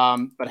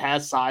 but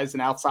has size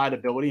and outside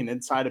ability and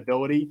inside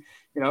ability.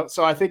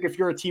 So I think if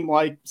you're a team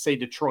like, say,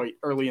 Detroit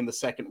early in the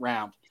second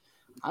round,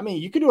 I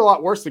mean, you could do a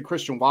lot worse than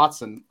Christian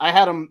Watson. I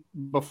had him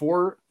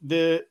before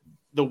the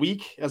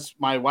week as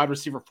my wide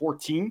receiver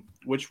 14,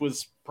 which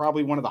was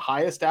probably one of the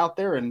highest out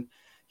there, and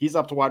he's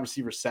up to wide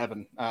receiver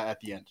 7 at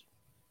the end.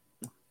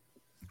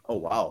 Oh,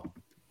 wow.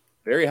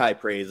 Very high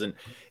praise. And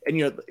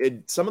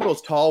some of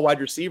those tall wide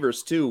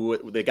receivers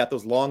too, they got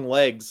those long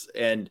legs,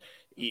 and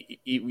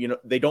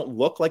they don't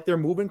look like they're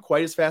moving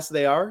quite as fast as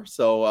they are.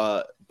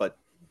 So,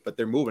 but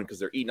they're moving because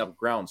they're eating up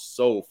ground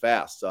so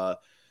fast. How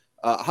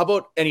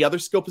about any other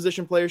skill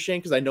position players, Shane?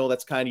 Because I know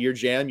that's kind of your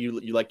jam.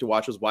 You like to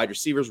watch those wide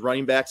receivers,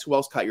 running backs. Who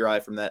else caught your eye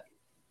from that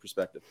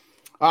perspective?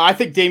 I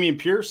think Dameon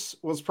Pierce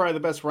was probably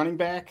the best running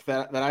back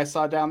that I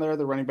saw down there,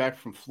 the running back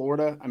from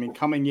Florida. I mean,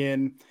 coming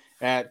in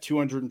at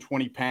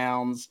 220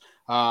 pounds,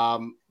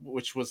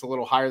 which was a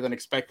little higher than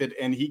expected.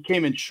 And he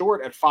came in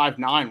short at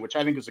 5'9", which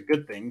I think is a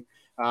good thing.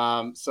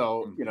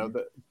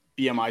 The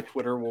BMI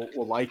Twitter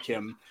will like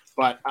him.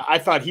 But I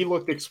thought he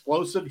looked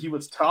explosive. He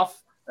was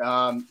tough.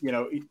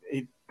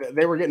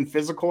 They were getting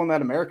physical in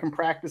that American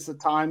practice at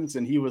times,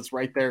 and he was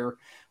right there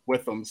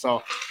with them.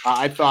 So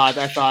I thought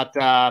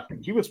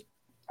he was,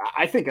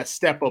 I think, a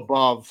step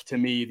above, to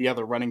me, the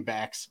other running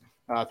backs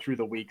through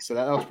the week. So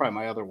that was probably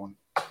my other one.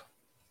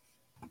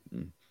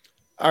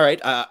 All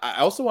right. I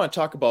also want to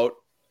talk about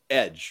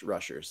edge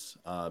rushers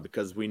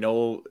because we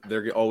know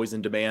they're always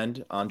in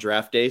demand on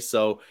draft day.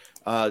 So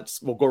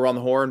we'll go around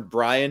the horn.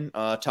 Brian,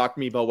 talk to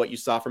me about what you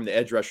saw from the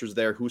edge rushers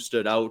there, who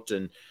stood out.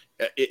 And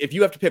if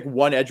you have to pick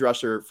one edge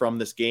rusher from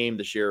this game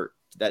this year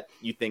that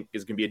you think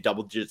is going to be a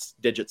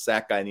double-digit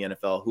sack guy in the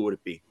NFL, who would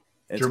it be?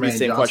 And it's going to be the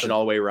same question all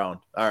the way around.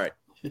 All right.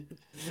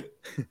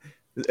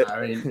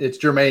 I mean, it's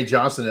Jermaine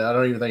Johnson. I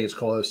don't even think it's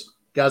close.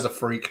 Guy's a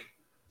freak.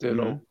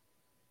 Mm-hmm.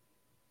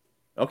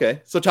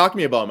 Okay, so talk to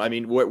me about him. I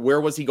mean,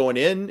 where was he going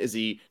in? Did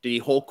he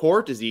hold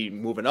court? Is he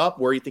moving up?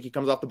 Where do you think he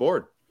comes off the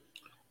board?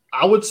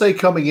 I would say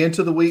coming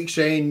into the week,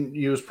 Shane,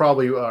 he was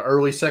probably an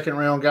early second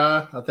round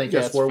guy. I think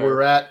that's where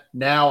we're at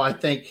now. I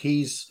think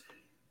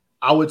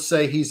I would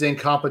say he's in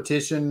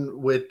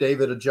competition with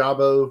David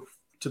Ojabo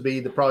to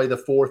be probably the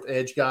fourth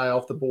edge guy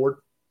off the board,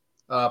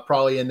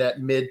 probably in that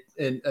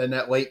in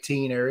that late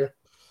teen area.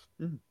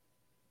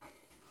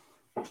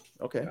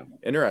 Okay,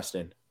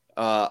 interesting.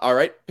 All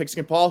right,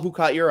 Pigskin Paul, who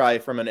caught your eye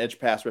from an edge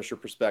pass rusher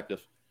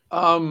perspective?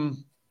 I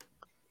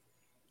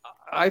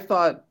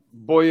thought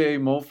Boye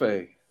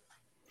Mofe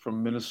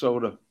from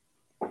Minnesota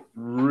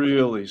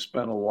really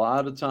spent a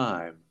lot of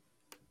time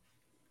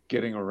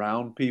getting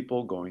around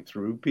people, going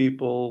through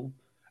people,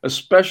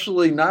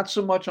 especially not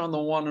so much on the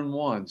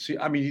one-on-one. See,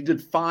 I mean, he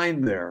did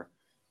fine there,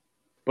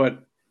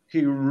 but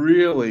he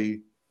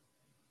really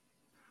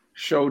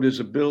showed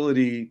his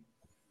ability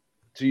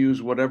to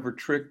use whatever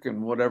trick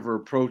and whatever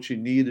approach he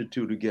needed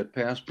to get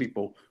past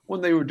people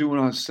when they were doing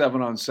on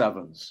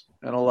 7-on-7s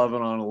and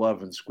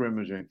 11-on-11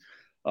 scrimmaging.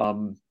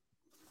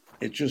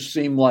 It just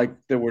seemed like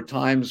there were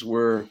times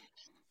where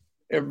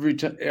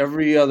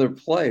every other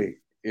play,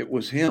 it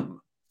was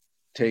him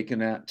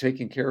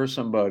taking care of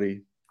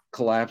somebody,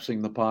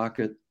 collapsing the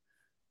pocket.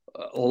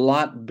 A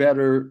lot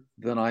better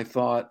than I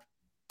thought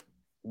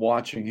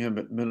watching him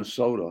at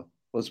Minnesota.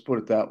 Let's put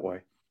it that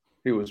way.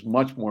 He was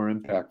much more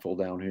impactful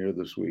down here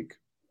this week.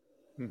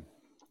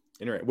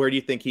 Where do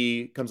you think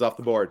he comes off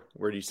the board?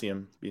 Where do you see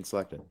him being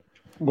selected?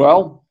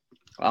 Well,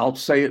 I'll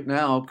say it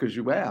now because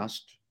you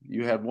asked.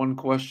 You had one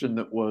question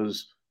that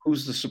was,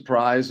 who's the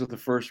surprise of the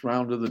first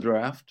round of the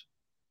draft.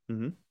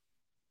 Mm-hmm.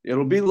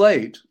 It'll be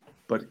late,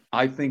 but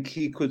I think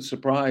he could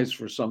surprise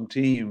for some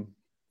team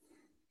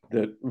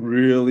that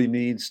really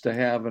needs to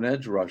have an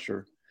edge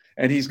rusher.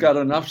 And he's got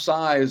enough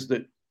size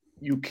that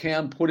you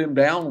can put him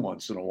down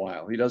once in a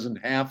while. He doesn't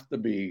have to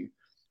be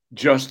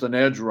just an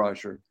edge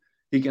rusher.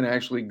 He can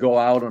actually go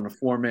out on a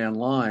 4-man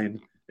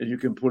line and you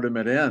can put him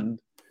at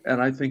end.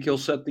 And I think he'll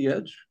set the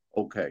edge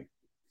okay.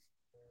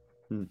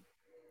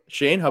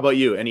 Shane, how about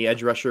you? Any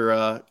edge rusher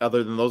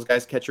other than those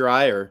guys catch your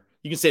eye, or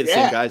you can say the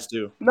same guys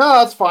too? No,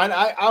 that's fine.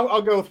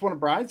 I'll go with one of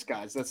Brian's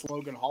guys. That's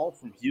Logan Hall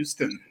from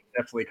Houston.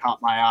 Definitely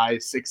caught my eye.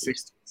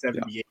 6'6",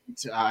 78.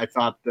 Yeah. I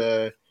thought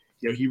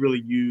he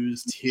really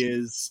used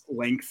his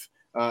length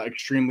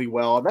extremely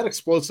well. That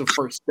explosive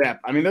first step.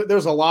 I mean,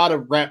 there's a lot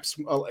of reps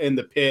in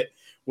the pit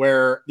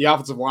where the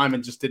offensive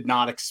lineman just did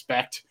not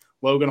expect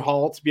Logan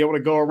Hall to be able to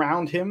go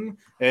around him,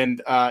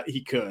 and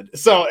he could.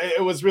 So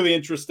it was really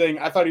interesting.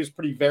 I thought he was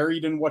pretty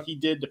varied in what he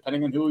did,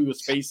 depending on who he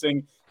was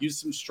facing. Used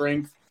some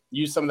strength,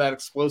 used some of that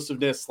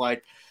explosiveness.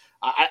 Like,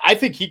 I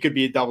think he could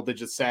be a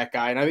double-digit sack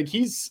guy, and I think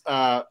he's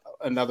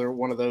another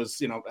one of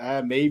those,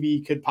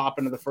 maybe could pop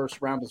into the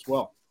first round as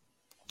well.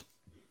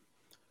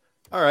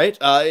 All right.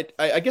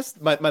 I guess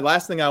my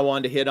last thing I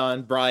wanted to hit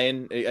on,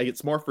 Brian,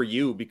 it's more for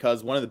you,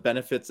 because one of the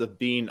benefits of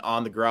being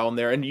on the ground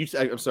there, and you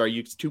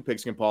too,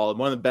 Pigskin Paul, and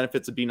one of the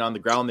benefits of being on the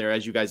ground there,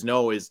 as you guys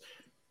know, is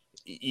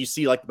you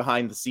see like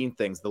behind the scene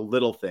things, the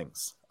little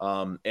things.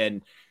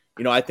 And,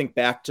 I think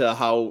back to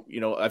how,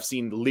 I've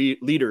seen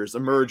leaders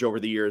emerge over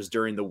the years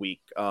during the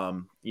week,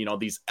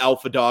 these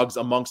alpha dogs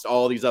amongst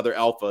all these other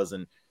alphas.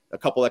 And a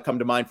couple that come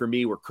to mind for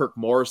me were Kirk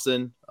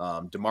Morrison,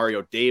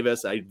 Demario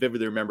Davis. I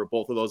vividly remember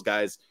both of those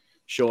guys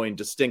showing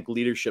distinct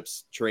leadership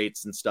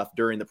traits and stuff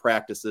during the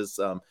practices.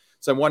 So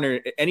I'm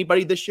wondering,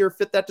 anybody this year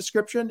fit that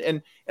description?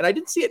 And I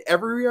didn't see it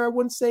every year, I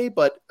wouldn't say,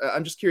 but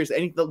I'm just curious,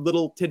 any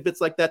little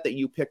tidbits like that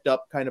you picked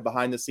up kind of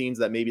behind the scenes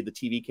that maybe the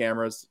TV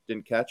cameras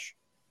didn't catch?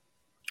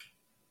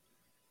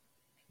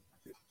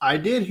 I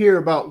did hear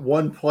about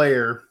one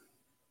player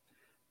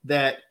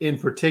that in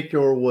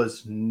particular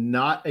was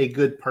not a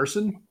good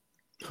person.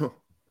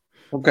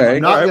 Okay.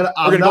 I'm going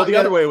to go the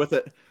other way with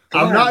it.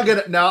 I'm not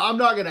going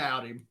to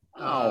out him.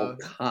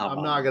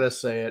 I'm not going to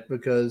say it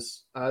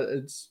because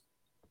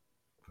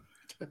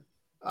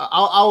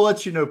I'll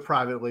let you know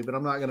privately, but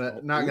I'm not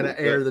going to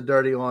air the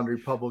dirty laundry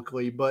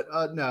publicly. But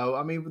no,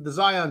 I mean, the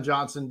Zion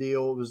Johnson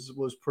deal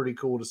was pretty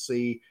cool to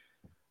see.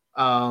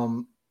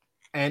 And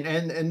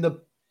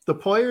the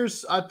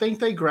players, I think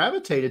they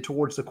gravitated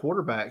towards the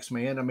quarterbacks,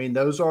 man. I mean,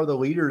 those are the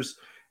leaders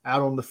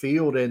out on the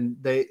field, and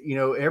they,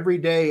 every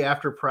day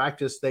after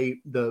practice,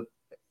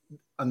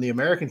 on the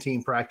American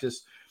team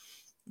practice,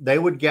 they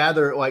would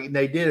gather, like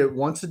they did it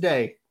once a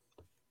day,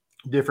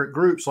 different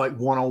groups, like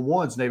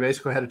one-on-ones. And they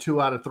basically had a 2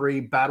 out of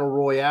 3 battle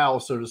royale,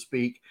 so to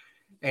speak.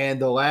 And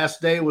the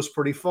last day was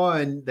pretty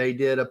fun. They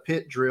did a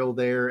pit drill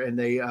there, and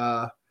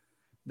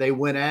they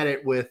went at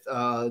it with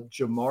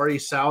Jamari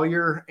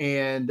Salyer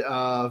and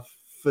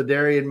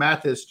Fedarian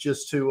Mathis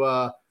just to,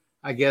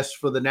 I guess,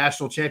 for the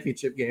national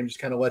championship game, just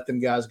kind of let them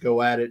guys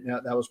go at it. And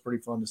that was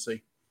pretty fun to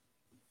see.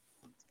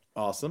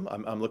 Awesome.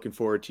 I'm looking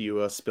forward to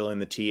you spilling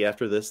the tea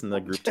after this in the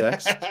group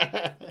text.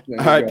 All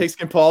right,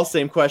 Pigskin Paul,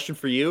 same question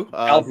for you.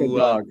 Alpha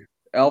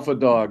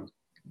Dog.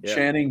 Yeah.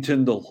 Channing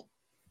Tindall,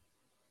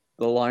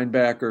 the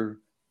linebacker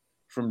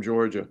from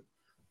Georgia.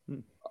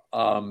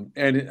 And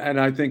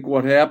I think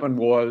what happened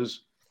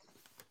was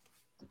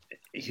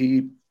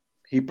he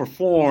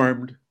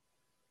performed.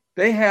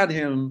 They had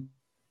him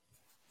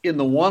in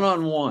the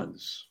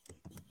one-on-ones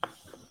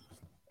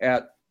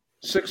at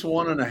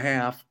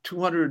 6'1.5",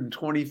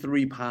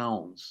 223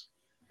 pounds.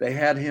 They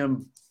had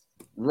him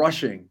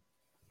rushing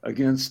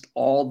against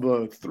all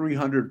the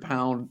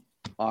 300-pound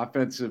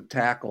offensive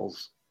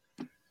tackles.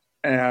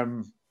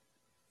 And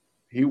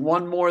he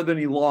won more than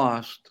he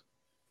lost.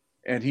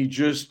 And he'd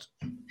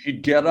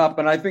get up.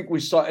 And I think we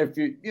saw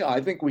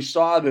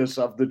this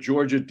of the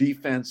Georgia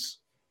defense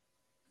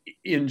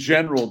in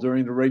general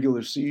during the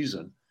regular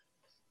season.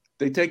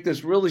 They take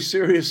this really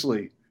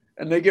seriously.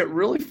 And they get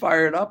really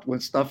fired up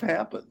when stuff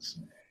happens.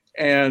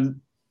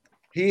 And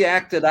he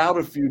acted out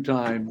a few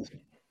times,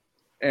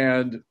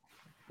 and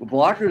the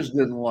blockers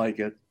didn't like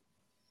it.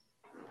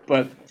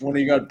 But when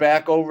he got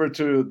back over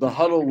to the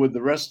huddle with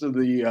the rest of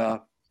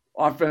the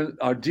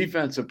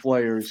defensive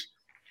players,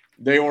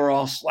 they were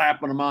all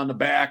slapping him on the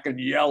back and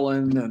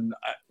yelling. And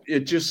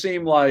it just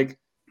seemed like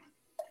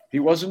he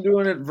wasn't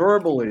doing it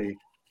verbally.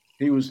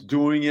 He was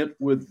doing it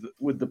with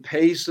the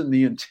pace and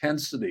the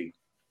intensity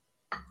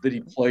that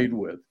he played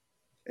with.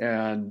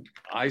 And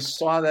I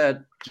saw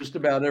that just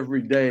about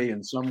every day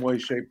in some way,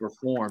 shape, or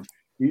form.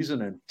 He's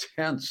an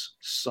intense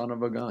son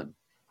of a gun.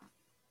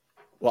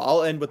 Well,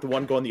 I'll end with the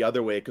one going the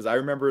other way, because I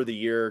remember the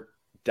year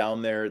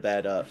down there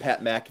that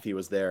Pat McAfee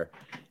was there.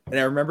 And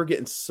I remember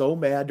getting so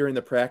mad during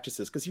the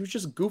practices because he was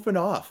just goofing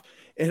off.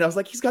 And I was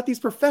like, he's got these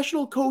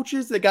professional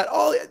coaches that got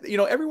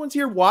everyone's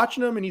here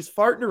watching him and he's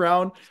farting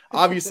around.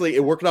 Obviously,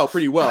 it worked out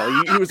pretty well.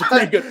 He was a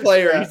pretty good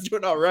player. He's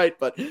doing all right.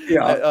 But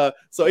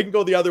so it can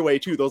go the other way,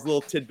 too. Those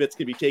little tidbits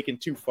can be taken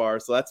too far.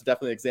 So that's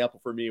definitely an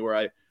example for me where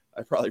I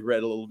probably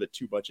read a little bit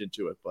too much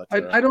into it. But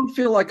I don't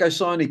feel like I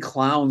saw any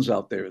clowns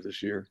out there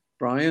this year,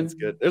 Brian. That's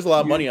good. There's a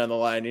lot of money on the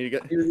line.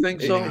 You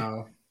think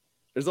so?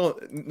 There's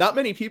not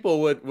many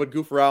people would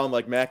goof around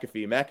like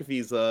McAfee.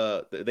 McAfee's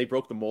they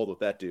broke the mold with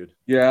that dude.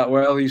 Yeah,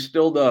 well, he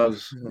still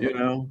does,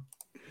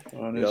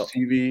 on his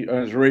TV,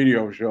 on his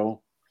radio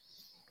show.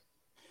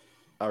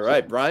 All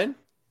right, Brian,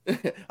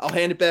 I'll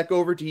hand it back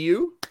over to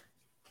you.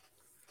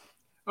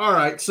 All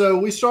right, so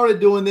we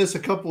started doing this a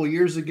couple of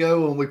years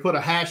ago, and we put a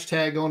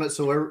hashtag on it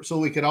so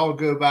we could all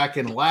go back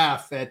and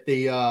laugh at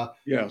the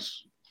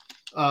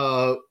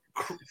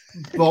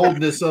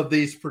boldness of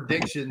these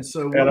predictions.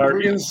 So and are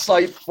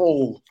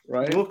insightful,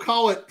 right? We'll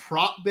call it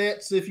prop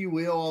bets, if you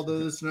will,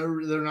 although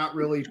they're not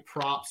really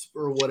props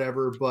or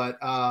whatever. But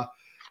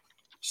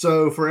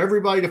so for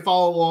everybody to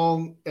follow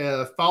along,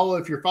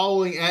 if you're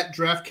following at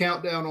Draft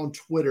Countdown on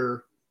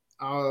Twitter,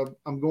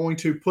 I'm going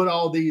to put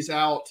all these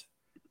out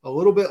a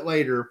little bit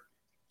later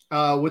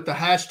with the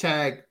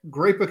hashtag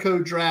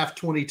Grapico Draft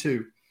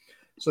 22.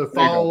 So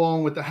follow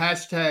along with the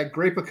hashtag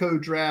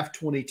Grapico Draft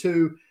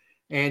 22.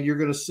 And you're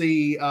going to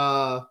see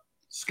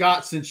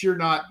Scott, since you're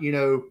not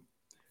into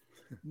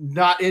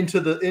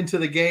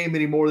the game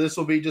anymore, this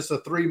will be just a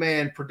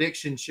 3-man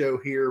prediction show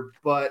here.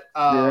 But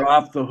you're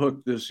off the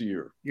hook this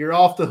year. You're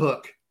off the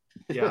hook.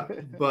 Yeah.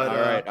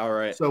 But all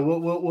right. So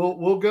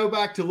we'll go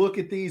back to look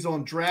at these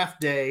on draft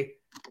day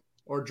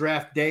or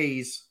draft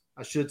days,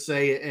 I should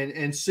say,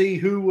 and see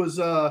who was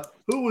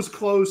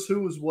close,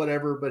 who was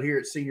whatever. But here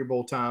at Senior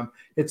Bowl time,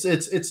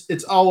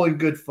 it's all in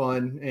good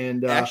fun.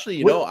 And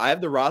actually, I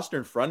have the roster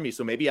in front of me,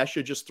 so maybe I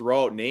should just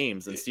throw out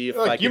names and see if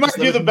I can. You might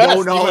do the best.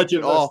 No knowledge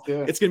at all.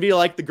 Yeah. It's gonna be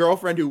like the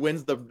girlfriend who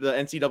wins the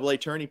NCAA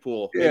tourney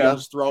pool. Maybe I'll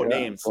just throw out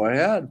names. Go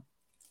ahead.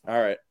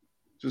 All right.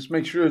 Just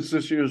make sure it's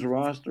this year's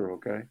roster,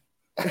 okay?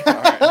 All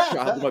right.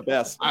 I'll do my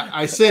best.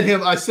 I sent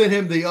him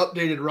the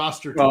updated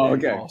roster today,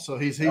 okay. Paul, so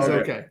he's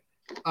okay.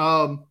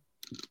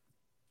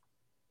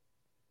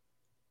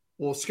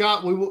 Well,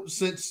 Scott,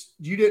 since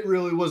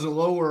you wasn't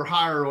lower or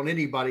higher on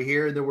anybody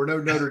here, and there were no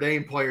Notre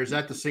Dame players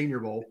at the Senior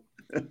Bowl.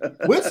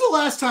 When's the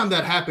last time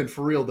that happened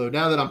for real, though?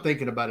 Now that I'm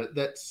thinking about it,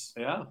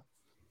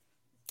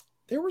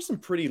 there were some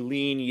pretty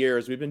lean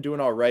years. We've been doing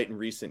all right in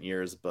recent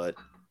years, but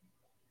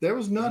there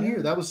was none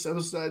here.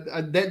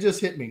 That just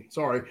hit me.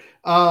 Sorry.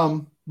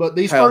 But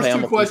these first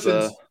two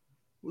questions,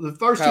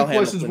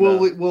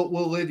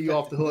 we'll leave you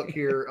off the hook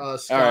here,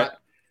 Scott. All right.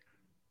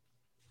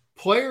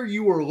 Player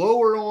you were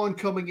lower on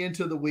coming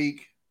into the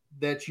week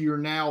that you're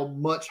now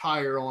much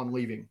higher on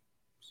leaving.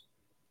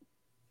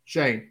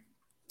 Shane.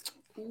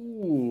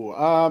 Ooh,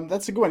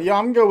 that's a good one. Yeah,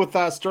 I'm going to go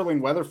with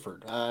Sterling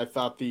Weatherford. I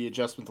thought the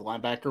adjustment to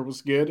linebacker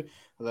was good.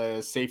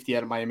 The safety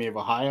out of Miami of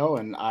Ohio,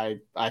 and I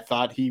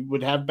thought he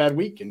would have a bad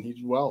week, and he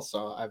did well,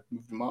 so I've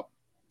moved him up.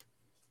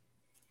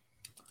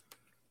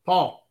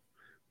 Paul.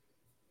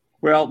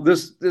 Well,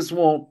 this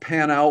won't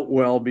pan out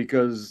well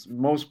because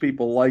most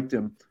people liked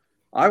him.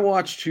 I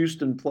watched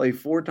Houston play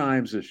 4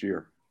 times this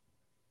year,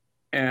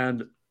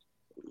 and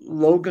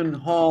Logan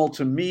Hall,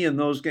 to me in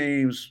those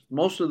games,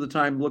 most of the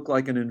time looked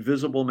like an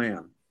invisible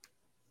man.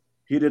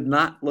 He did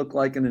not look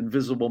like an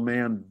invisible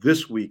man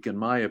this week, in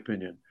my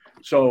opinion.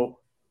 So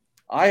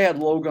I had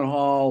Logan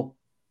Hall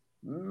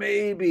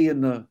maybe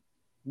in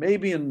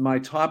my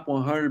top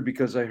 100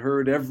 because I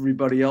heard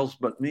everybody else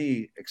but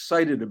me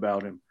excited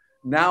about him.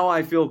 Now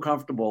I feel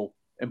comfortable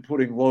in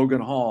putting Logan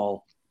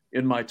Hall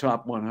in my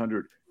top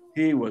 100.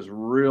 He was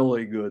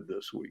really good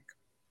this week.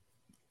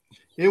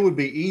 It would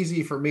be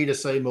easy for me to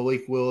say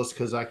Malik Willis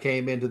because I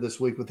came into this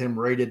week with him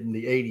rated in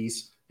the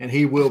 80s, and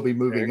he will be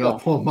moving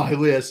up on my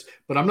list.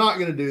 But I'm not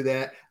going to do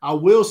that. I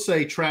will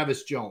say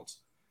Travis Jones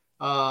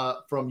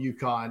from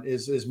UConn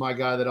is my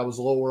guy that I was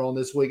lower on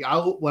this week.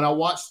 When I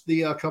watched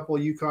the couple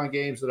of UConn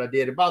games that I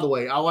did, and by the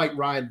way, I like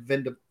Ryan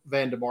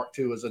Vandermark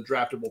too as a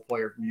draftable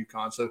player from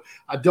UConn. So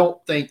I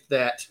don't think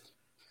that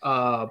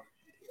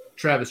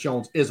Travis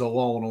Jones is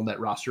alone on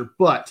that roster,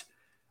 but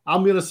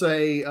I'm going to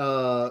say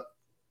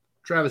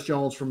Travis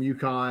Jones from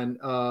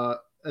UConn,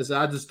 as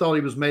I just thought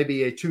he was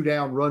maybe a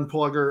 2-down run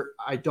plugger.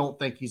 I don't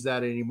think he's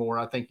that anymore.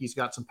 I think he's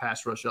got some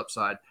pass rush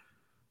upside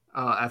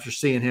after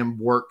seeing him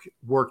work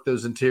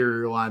those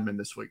interior linemen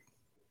this week.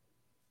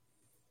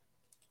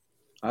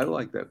 I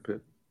like that pick.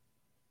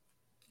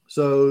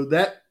 So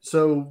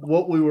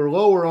what we were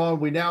lower on,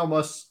 we now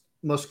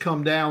must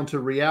come down to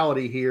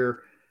reality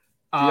here.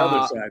 The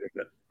other side of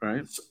it.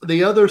 Right.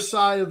 The other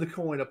side of the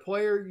coin, a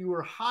player you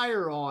were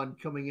higher on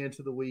coming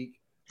into the week,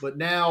 but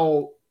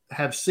now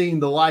have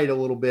seen the light a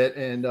little bit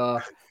and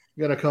going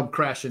to come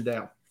crashing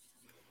down.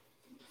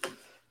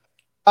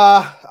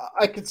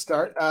 I could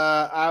start.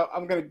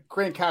 I'm going to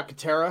Grant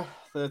Calcaterra,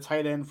 the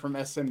tight end from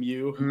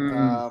SMU.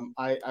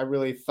 I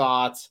really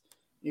thought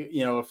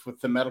if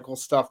with the medical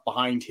stuff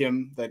behind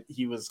him, that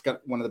he was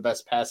one of the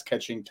best pass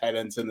catching tight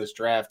ends in this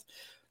draft.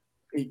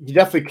 He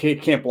definitely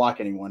can't block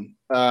anyone,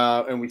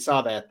 and we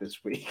saw that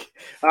this week.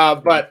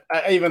 But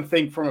I even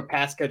think from a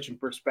pass catching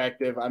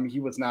perspective, I mean, he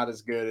was not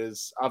as good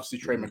as obviously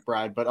Trey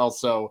McBride, but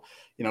also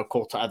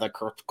I thought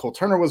Cole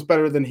Turner was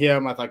better than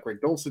him. I thought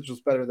Greg Dulcich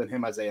was better than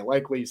him. Isaiah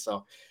Likely,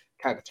 so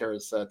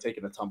Calcaterra's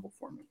taking a tumble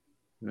for me.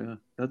 Yeah,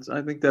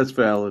 I think that's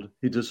valid.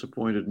 He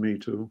disappointed me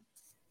too.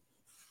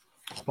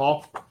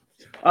 Paul,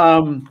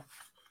 Bernhard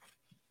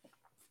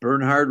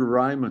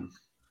Raimann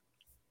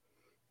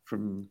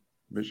from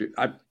Michigan.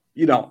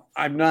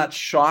 I'm not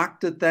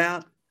shocked at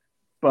that,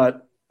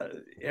 but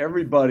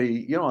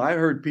everybody, I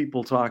heard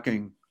people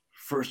talking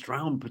first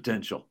round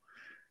potential.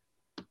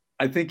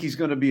 I think he's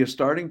going to be a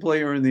starting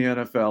player in the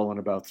NFL in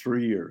about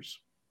 3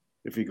 years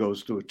if he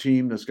goes to a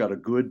team that's got a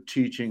good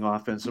teaching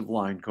offensive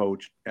line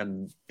coach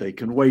and they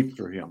can wait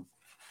for him.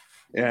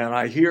 And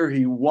I hear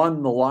he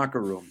won the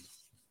locker room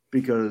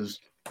because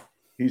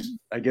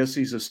I guess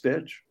he's a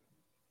Stitch.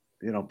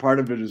 Part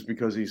of it is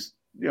because he's,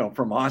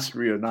 from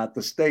Austria, not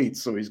the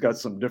States. So he's got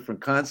some different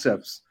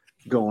concepts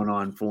going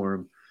on for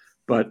him.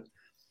 But,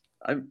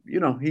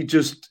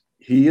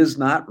 he is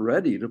not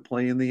ready to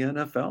play in the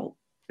NFL,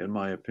 in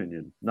my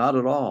opinion. Not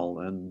at all.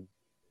 And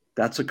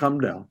that's a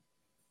come down.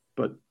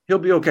 But he'll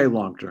be okay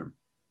long term.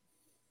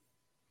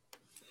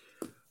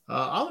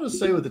 I'm going to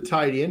say with the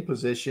tight end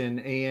position,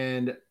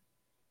 and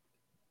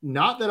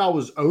not that I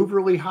was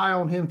overly high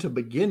on him to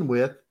begin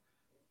with,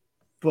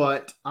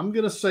 but I'm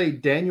going to say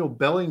Daniel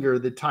Bellinger,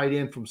 the tight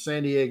end from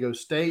San Diego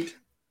State.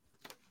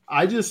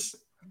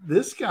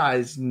 This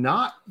guy's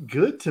not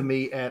good to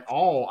me at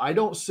all. I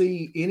don't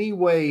see any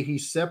way he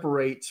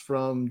separates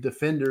from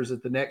defenders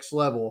at the next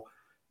level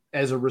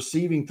as a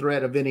receiving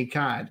threat of any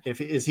kind.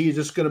 Is he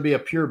just going to be a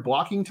pure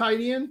blocking tight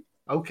end?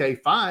 Okay,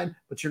 fine,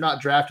 but you're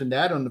not drafting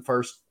that on the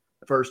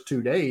first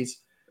 2 days.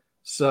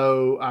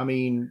 So, I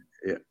mean,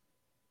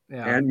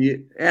 yeah.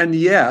 And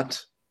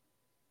yet,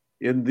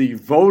 in the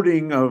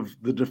voting of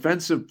the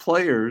defensive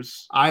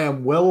players, I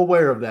am well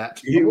aware of that.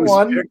 He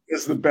was picked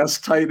as the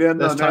best tight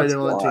end on that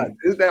squad.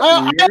 Isn't that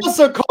weird? I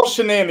also call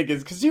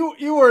shenanigans because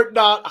you were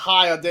not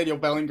high on Daniel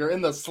Bellinger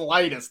in the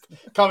slightest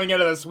coming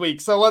into this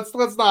week. So let's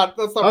not.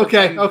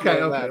 Okay. Let's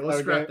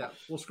scrap that.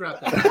 We'll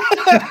scrap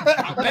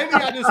that. Maybe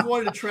I just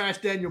wanted to trash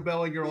Daniel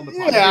Bellinger on the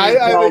podcast. Yeah,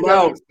 I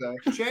think so.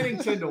 Channing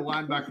Tindall,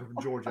 linebacker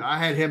from Georgia. I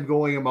had him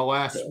going in my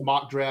last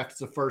mock draft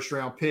as a first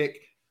round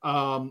pick.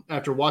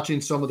 After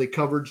watching some of the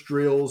coverage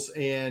drills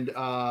and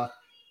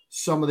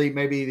some of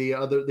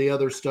the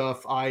other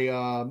stuff,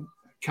 I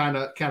kind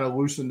of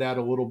loosened that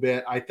a little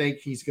bit. I think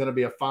he's going to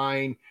be a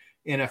fine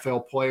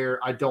NFL player.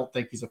 I don't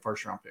think he's a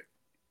first round pick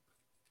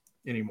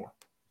anymore.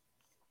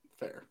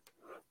 Fair.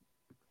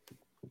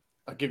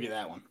 I'll give you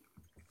that one.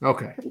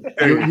 Okay,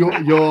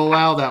 you'll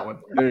allow that one.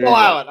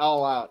 I'll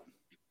allow it.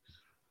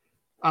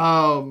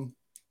 All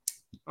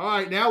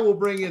right, now we'll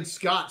bring in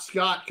Scott,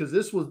 because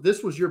this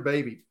was your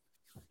baby.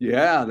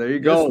 Yeah, there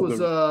you go. This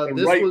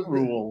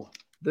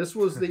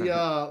was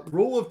the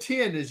rule of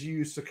 10, as you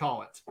used to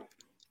call it.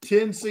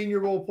 10 Senior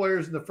Bowl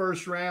players in the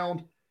first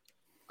round.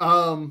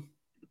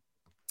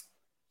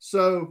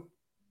 So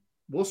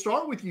we'll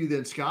start with you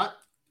then, Scott.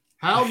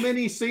 How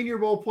many Senior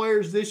Bowl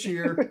players this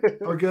year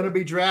are going to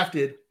be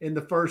drafted in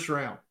the first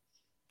round?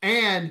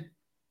 And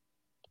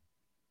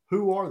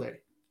who are they?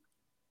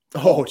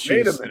 Oh, geez.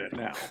 Wait a minute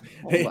now.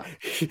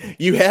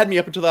 You had me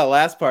up until that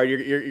last part.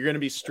 You're going to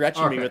be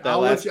stretching me with that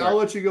last part. I'll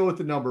let you go with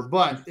the number,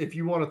 but if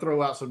you want to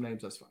throw out some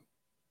names, that's fine.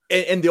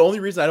 And the only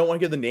reason I don't want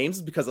to give the names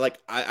is because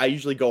I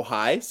usually go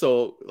high.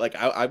 So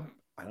I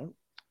don't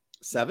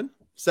 7.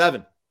 Is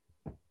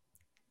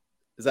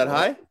that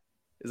high?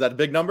 Is that a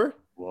big number?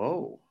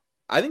 Whoa.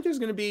 I think there's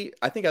going to be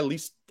at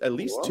least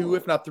 2,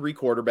 if not 3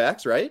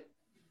 quarterbacks, right?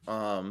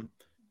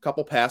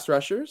 Couple pass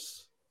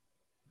rushers.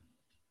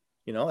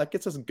 That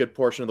gets us a good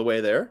portion of the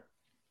way there.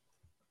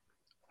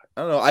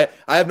 I don't know. I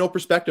have no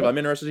perspective. I'm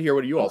interested to hear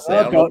what you all say.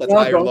 I don't know if that's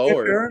high or low.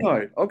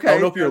 Okay. I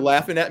don't know if you're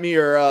laughing at me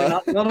or.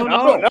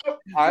 No.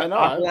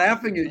 I'm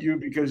laughing at you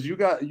because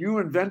you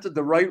invented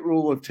the right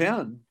rule of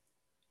 10,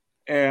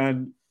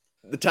 and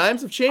the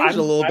times have changed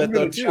a little bit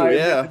though too.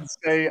 Yeah. And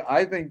say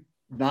I think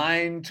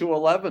 9 to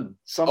 11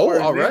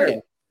 somewhere. Oh, all right.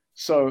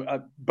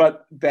 So,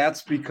 but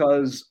that's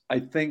because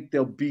I think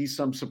there'll be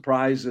some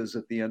surprises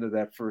at the end of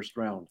that first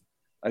round.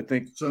 I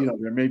think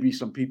there may be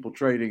some people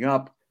trading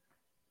up.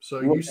 So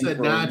you said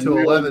 9 to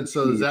 11.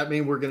 So does that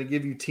mean we're going to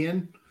give you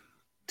 10?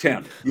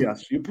 10.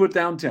 Yes, you put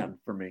down 10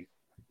 for me.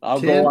 I'll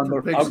go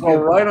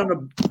right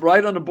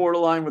on the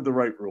borderline with the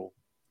right rule.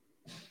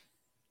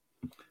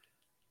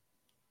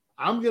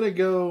 I'm going to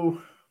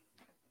go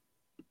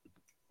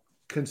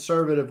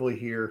conservatively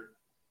here.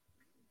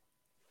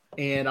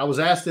 And I was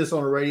asked this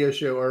on a radio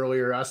show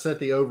earlier. I set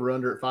the over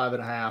under at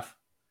 5.5.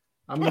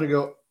 I'm going to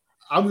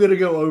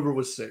go over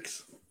with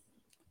 6.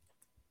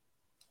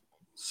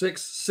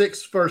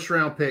 Six first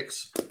round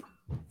picks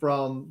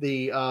from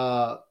the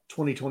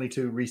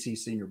 2022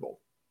 Reese Senior Bowl.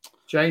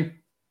 Shane?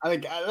 I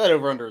think that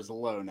over under is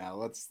low now.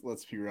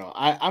 Let's be real.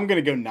 I'm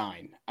going to go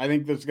 9. I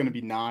think there's going to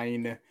be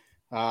 9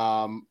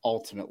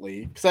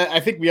 ultimately, because I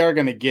think we are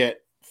going to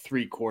get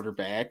 3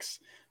 quarterbacks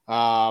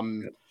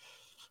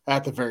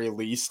at the very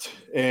least,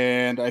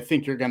 and I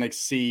think you're going to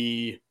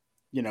see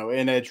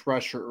an edge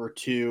rusher or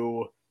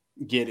 2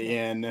 get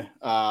in.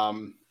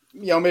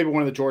 Maybe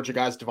one of the Georgia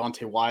guys,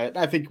 Devontae Wyatt.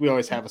 I think we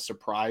always have a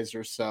surprise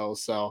or so.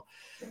 So,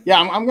 yeah,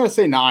 I'm going to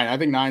say 9. I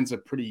think 9's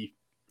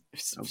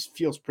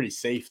feels pretty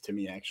safe to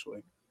me,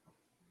 actually.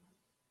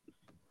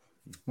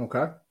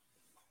 Okay.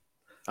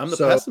 I'm the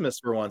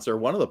pessimist for once, or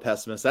one of the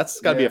pessimists.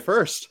 That's got to be a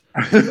first.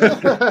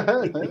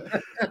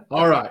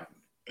 All right.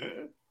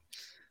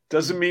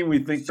 Doesn't mean we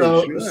think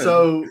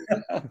so.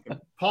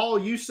 Paul,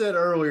 you said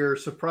earlier,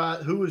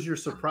 surprise. Who was your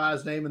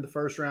surprise name in the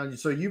first round?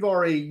 So you've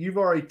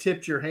already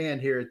tipped your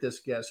hand here at this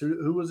guess.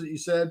 Who was it you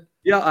said?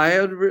 Yeah, I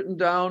had written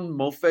down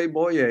Mofe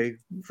Boye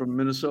from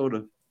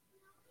Minnesota.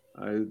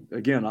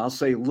 I'll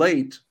say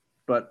late,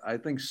 but I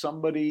think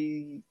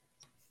somebody's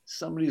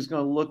going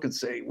to look and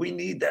say, we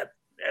need that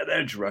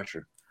edge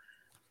rusher.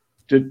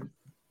 Did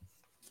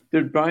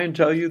Brian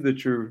tell you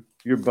that your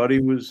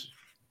buddy was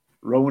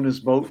rowing his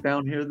boat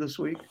down here this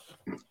week?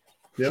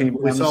 Yep.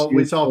 We saw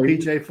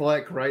PJ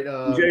Fleck right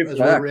as we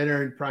were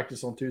entering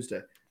practice on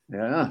Tuesday.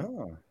 Yeah.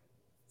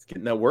 It's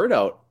getting that word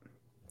out.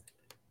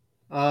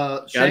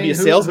 Shane, be a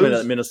salesman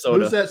at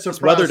Minnesota. Who's that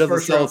surprise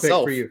first round pick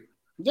for you?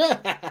 Yeah.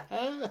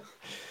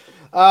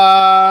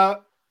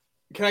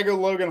 Can I go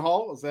Logan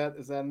Hall? Is that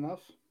enough?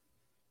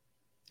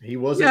 He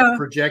wasn't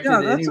projected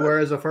anywhere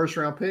as a first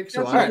round pick,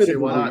 so I don't see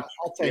why not.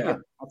 I'll take it.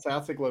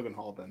 I'll take Logan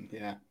Hall then.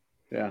 Yeah.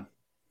 Yeah.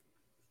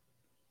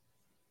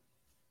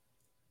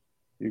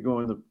 You're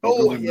going the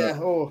No,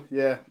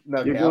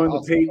 you're going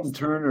the Peyton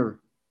Turner,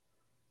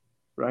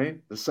 right?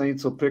 The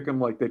Saints will pick him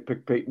like they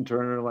picked Peyton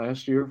Turner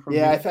last year.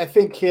 I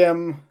think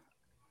him.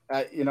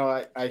 I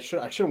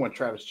should have went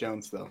Travis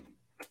Jones though.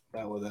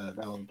 That would have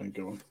been a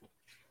good one.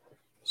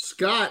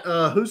 Scott,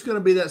 who's going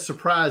to be that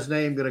surprise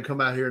name going to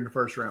come out here in the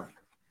first round?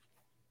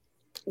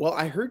 Well,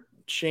 I heard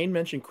Shane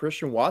mention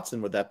Christian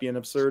Watson. Would that be an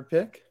absurd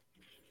pick?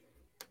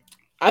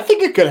 I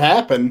think it could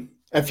happen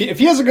if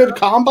he has a good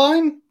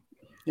combine.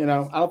 I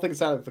don't think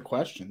it's out of the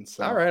question.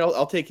 So. All right,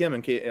 I'll take him.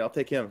 I'll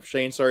take him.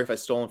 Shane, sorry if I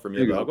stole him from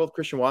you, but I'll go with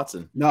Christian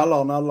Watson. Not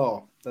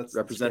law. That's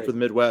represent for the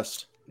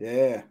Midwest.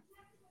 Yeah.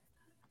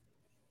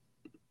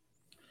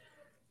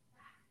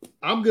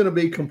 I'm going to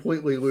be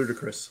completely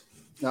ludicrous.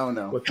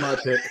 No. With my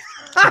pick.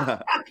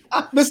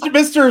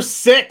 Mr.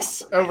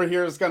 6 over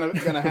here is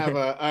gonna have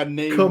a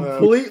name.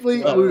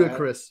 Completely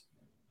ludicrous.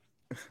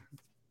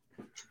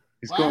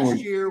 Last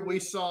year we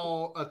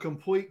saw a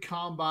complete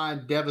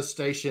combine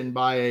devastation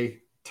by a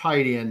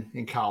tight end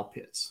in Kyle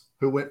Pitts,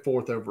 who went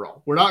 4th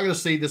overall. We're not going to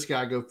see this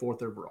guy go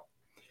 4th overall.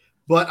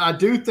 But I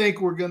do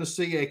think we're going to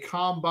see a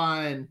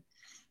combine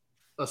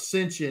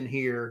ascension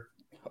here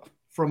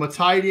from a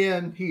tight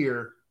end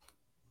here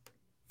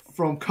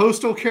from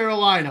Coastal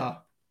Carolina.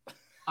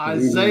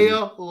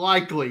 Isaiah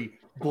Likely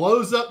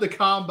blows up the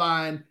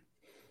combine,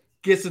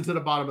 gets into the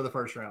bottom of the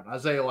first round.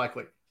 Isaiah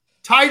Likely.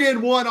 Tight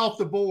end 1 off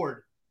the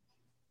board.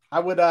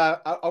 I'll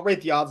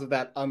rate the odds of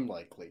that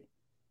unlikely.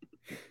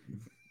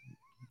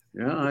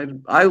 Yeah,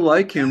 I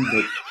like him,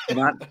 but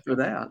not for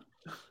that.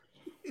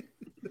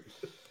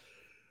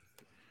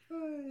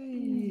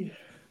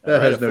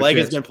 The flag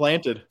has been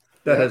planted.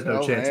 That has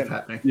no chance of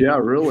happening. Yeah,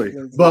 really.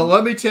 But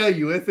let me tell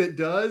you, if it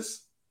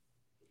does,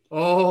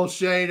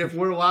 Shane, if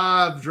we're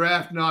live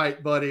draft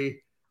night,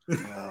 buddy.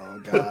 Oh,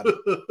 God.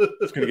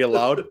 It's going to get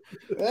loud.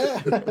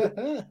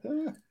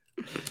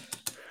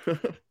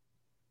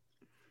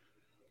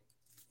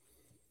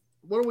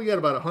 What do we got?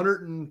 About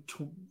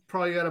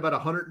probably got about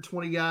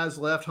 120 guys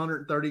left.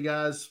 130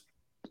 guys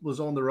was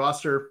on the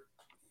roster.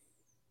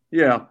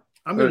 Yeah.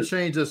 I'm going to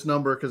change this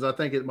number because I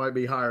think it might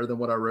be higher than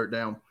what I wrote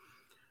down.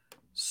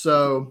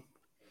 So.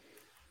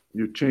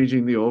 You're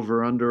changing the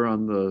over-under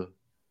on the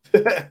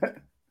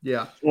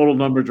yeah total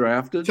number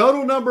drafted?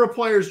 Total number of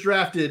players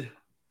drafted,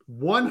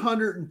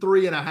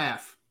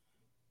 103.5.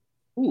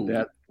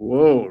 Ooh.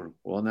 Whoa.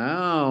 Well,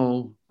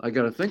 now I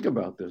got to think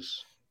about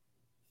this.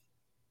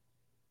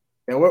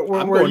 Yeah,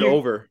 I'm going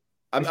over.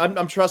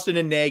 I'm trusting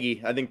in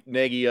Nagy. I think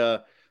Nagy.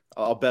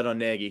 I'll bet on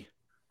Nagy.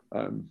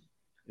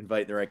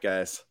 Inviting the right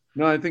guys.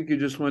 No, I think you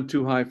just went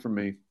too high for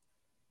me.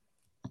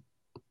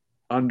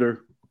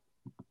 Under.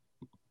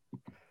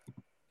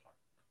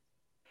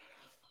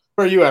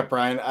 Where are you at,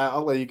 Brian?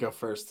 I'll let you go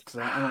first because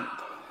I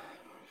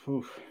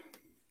don't.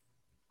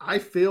 I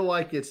feel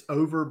like it's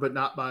over, but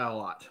not by a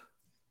lot.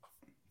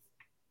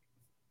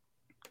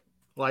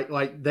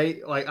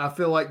 I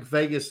feel like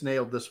Vegas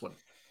nailed this one.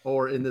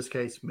 Or in this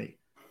case, me.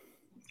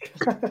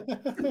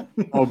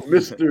 Oh,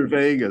 Mr.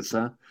 Vegas,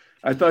 huh?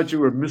 I thought you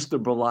were Mr.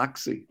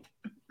 Biloxi.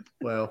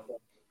 Well,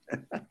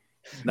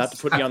 not to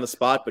put you on the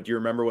spot, but do you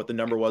remember what the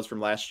number was from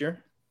last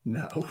year?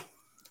 No.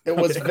 It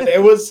was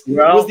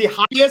the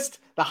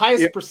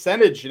highest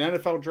percentage in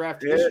NFL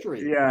draft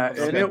history. Yeah,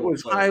 and it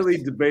was highly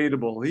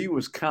debatable. He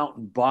was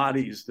counting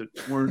bodies that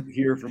weren't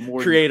here for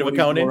more creative than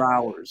accounting 24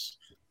 hours.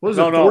 Was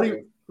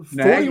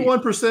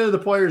 41% of the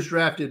players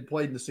drafted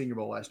played in the Senior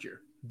Bowl last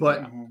year.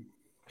 But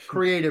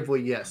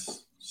creatively,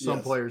 yes.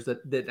 Some players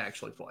that didn't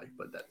actually play,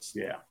 but that's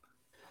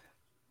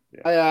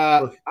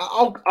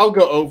I'll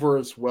go over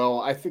as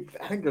well. I think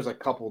there's a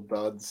couple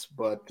duds,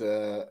 but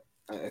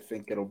I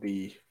think it'll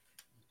be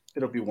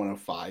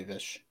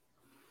 105-ish.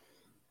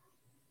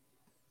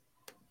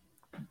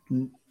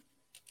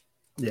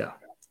 Yeah.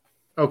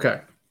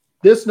 Okay.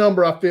 This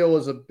number I feel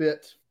is a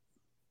bit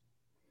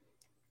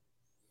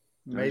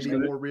maybe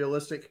more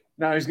realistic.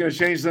 Now he's going to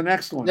change the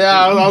next one.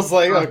 Yeah, I was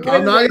like, okay.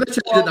 I'm not going to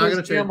change it. Not going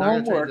to change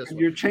this one.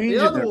 You're changing.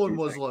 The other one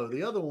was low.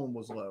 The other one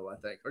was low, I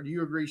think. Or do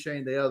you agree,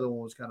 Shane? The other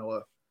one was kind of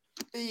low.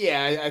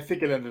 Yeah, I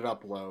think it ended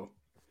up low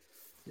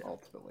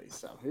ultimately.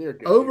 So you're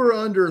good. Over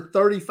under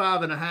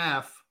 35 and a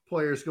half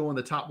players go in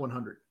the top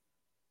 100.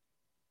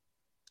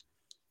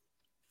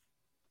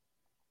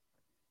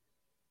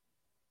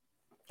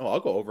 Oh, I'll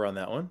go over on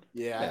that one.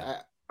 Yeah.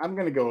 I'm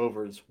going to go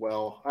over as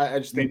well. I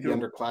just think the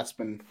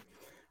underclassmen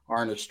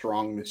aren't as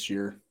strong this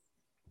year.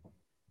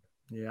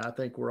 Yeah, I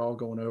think we're all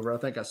going over. I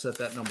think I set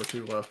that number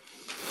too low.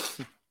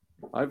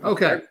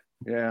 Okay.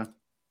 Yeah.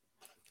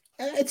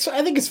 I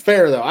think it's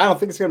fair, though. I don't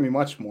think it's going to be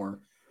much more.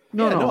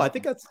 No. I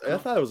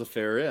thought it was a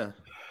fair, yeah.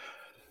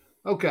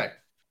 Okay.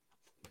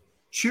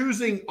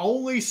 Choosing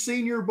only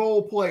Senior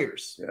Bowl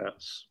players.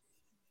 Yes.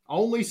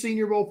 Only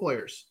Senior Bowl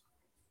players.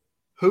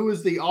 Who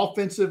is the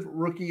offensive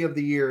rookie of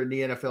the year in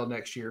the NFL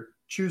next year?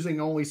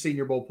 Choosing only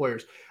Senior Bowl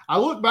players. I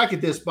look back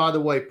at this, by the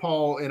way,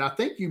 Paul, and I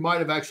think you might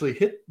have actually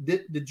hit.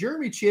 Did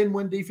Jeremy Chin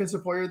win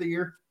Defensive Player of the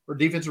Year or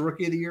Defensive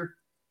Rookie of the Year?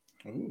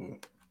 Ooh.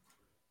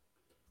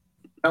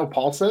 Oh,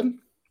 Paul said?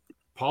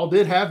 Paul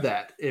did have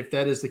that, if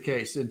that is the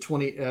case, in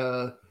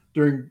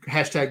during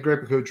hashtag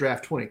Grapico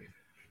Draft 20.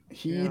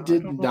 He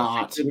did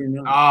not.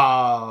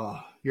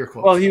 You're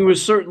close. Well, he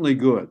was certainly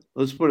good.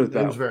 Let's put it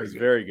that way. He was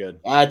very good.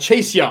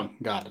 Chase Young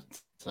got it.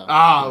 So.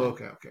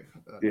 Okay.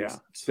 Yeah,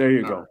 there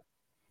you go. Right.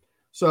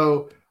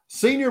 So,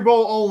 Senior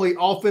Bowl only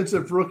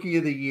offensive rookie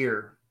of the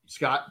year,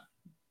 Scott.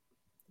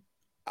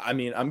 I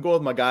mean, I'm going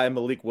with my guy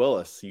Malik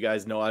Willis. You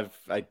guys know I've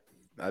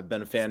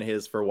been a fan of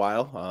his for a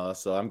while,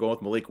 so I'm going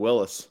with Malik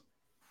Willis.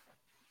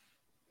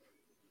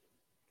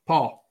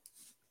 Paul,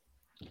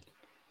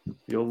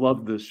 you'll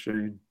love this,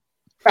 Shane.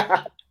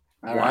 All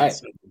right.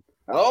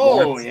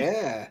 Oh, Watson.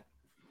 Yeah.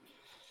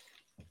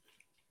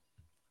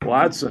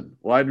 Watson,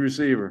 wide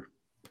receiver.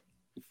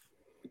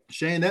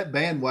 Shane, that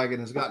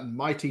bandwagon has gotten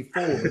mighty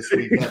full this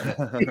week.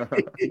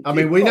 I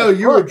mean, we know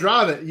you were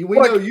driving.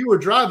 Know you were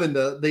driving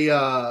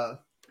the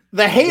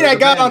hate I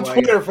got on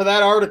Twitter for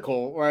that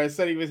article where I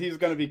said he was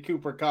going to be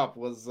Cooper Kupp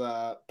was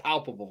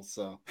palpable.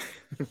 So,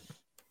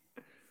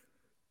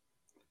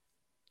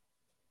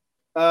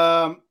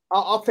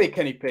 I'll take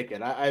Kenny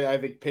Pickett. I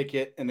think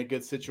Pickett in a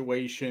good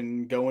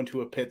situation going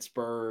to a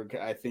Pittsburgh.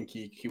 I think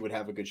he would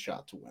have a good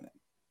shot to win it.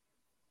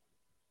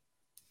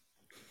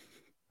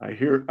 I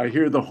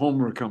hear the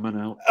homer coming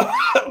out.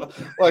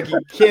 Like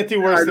you can't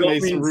do worse than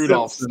Mason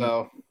Rudolph,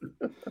 so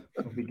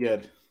it'll be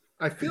good.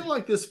 I feel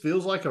like this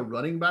feels like a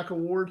running back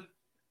award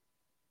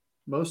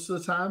most of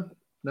the time.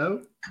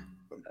 No?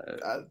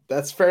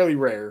 That's fairly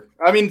rare.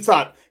 I mean, it's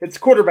not. It's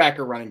quarterback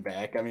or running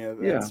back. I mean,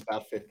 it's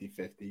about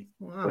 50-50.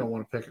 Well, I don't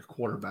want to pick a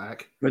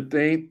quarterback. But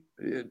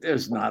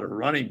there's not a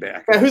running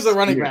back. Yeah, who's a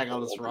running back on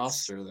this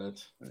roster?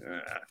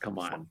 Come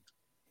on.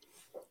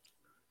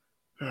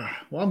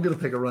 Well, I'm going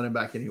to pick a running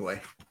back anyway.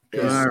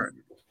 All right.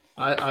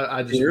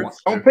 I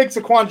just don't pick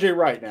Saquon J.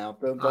 Wright now.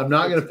 I'm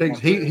not going to pick.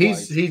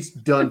 He's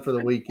done for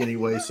the week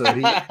anyway, so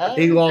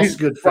he lost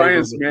good favor.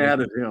 Brian's mad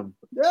at him.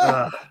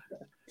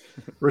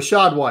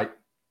 Rachaad White,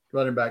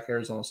 running back,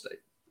 Arizona State.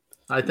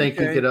 I think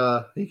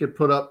he could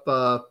put up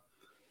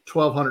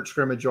 1,200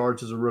 scrimmage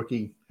yards as a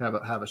rookie. Have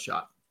a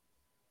shot.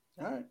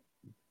 All right,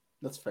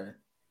 that's fair.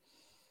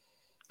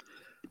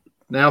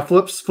 Now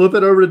flip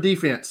it over to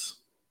defense.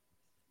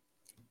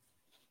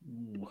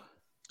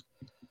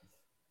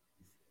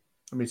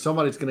 I mean,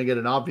 somebody's going to get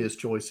an obvious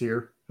choice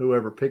here.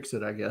 Whoever picks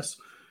it, I guess.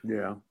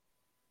 Yeah.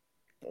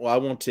 Well, I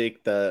won't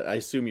take I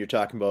assume you're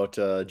talking about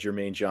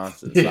Jermaine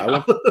Johnson.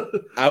 So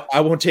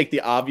I won't take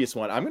the obvious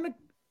one. I'm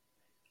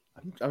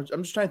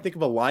just trying to think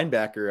of a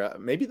linebacker.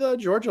 Maybe the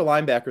Georgia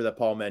linebacker that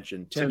Paul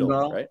mentioned,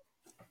 Tyndall, right?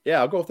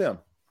 Yeah, I'll go with him.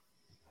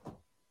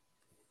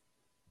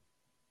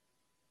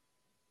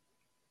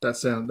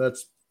 That's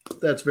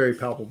very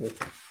palpable.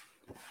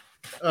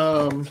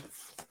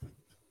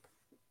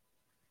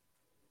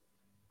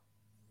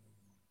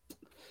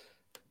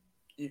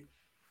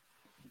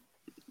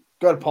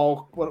 Go ahead,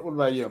 Paul. What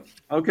about you?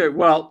 Okay,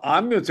 well,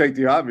 I'm going to take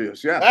the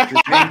obvious. Yeah,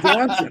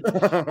 Johnson.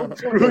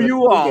 Screw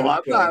you all.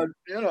 I'm not,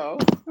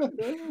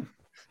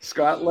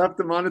 Scott left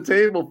him on the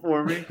table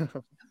for me.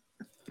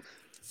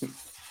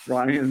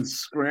 Brian's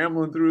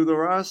scrambling through the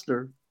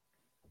roster.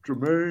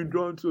 Jermaine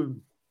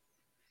Johnson.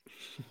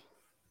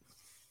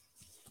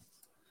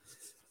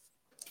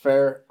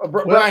 Fair.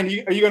 Brian,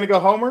 are you going to go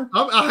homer?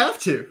 I have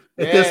to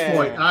at this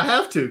point. I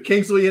have to.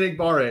 Kingsley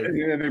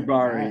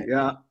Enagbare.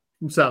 Yeah.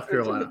 From South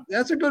Carolina.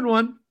 That's a good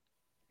one.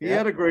 He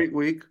had a great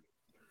week.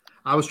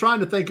 I was trying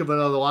to think of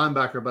another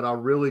linebacker, but I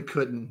really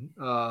couldn't.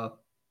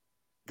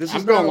 This I'm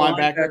is not a going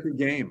linebacker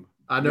game.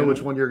 I know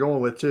which one you're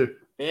going with too.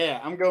 Yeah,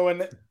 I'm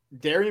going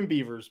Darian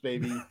Beavers,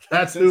 baby.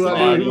 That's who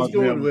I knew he was love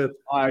going him. with.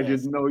 I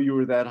didn't know you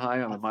were that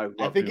high on him. I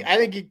think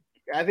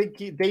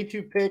he day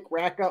 2 pick,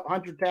 rack up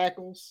 100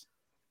 tackles.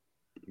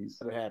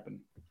 That's what happened.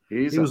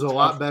 He was a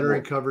lot better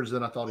in coverage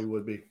than I thought he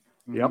would be.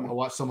 Yep. I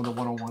watched some of the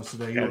one-on-ones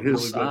today. He At looked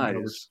his really good in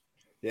coverage. size.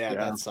 Yeah,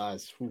 that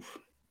size. Oof.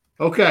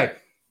 Okay,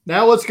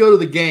 now let's go to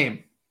the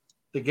game.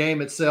 The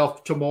game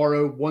itself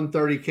tomorrow,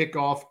 1:30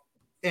 kickoff,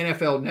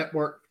 NFL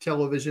Network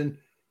television.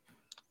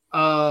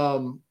 I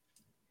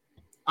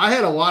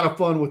had a lot of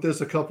fun with this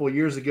a couple of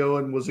years ago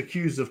and was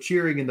accused of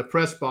cheering in the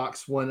press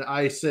box when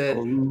I said,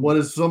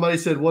 somebody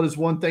said, what is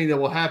one thing that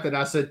will happen?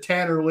 I said,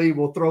 Tanner Lee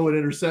will throw an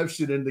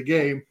interception in the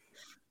game.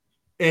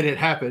 And it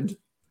happened.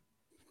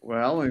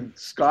 Well, and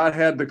Scott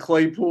had the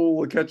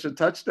Claypool catch a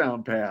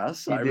touchdown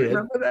pass. I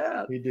remember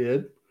that. He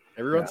did.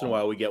 Every once in a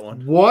while we get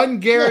one. One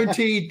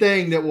guaranteed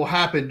thing that will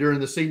happen during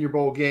the Senior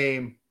Bowl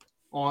game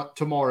on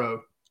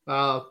tomorrow.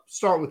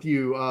 Start with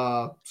you,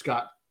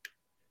 Scott.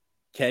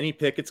 Kenny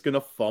Pickett's going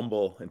to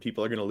fumble, and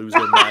people are going to lose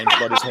their minds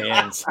about his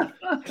hands.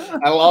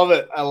 I love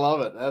it.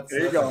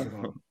 There you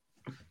go.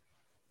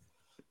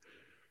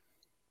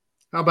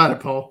 How about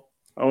it, Paul?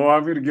 Oh,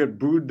 I'm going to get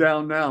booed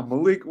down now.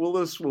 Malik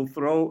Willis will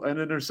throw an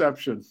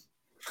interception.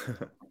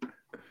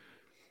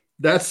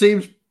 That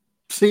seems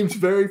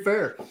very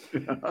fair.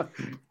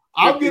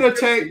 I'm gonna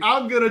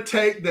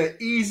take the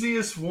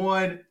easiest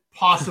one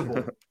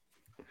possible.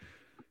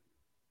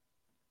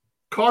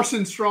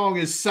 Carson Strong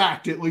is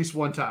sacked at least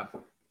one time.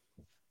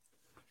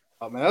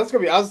 Oh man, that was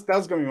gonna be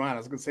mine. I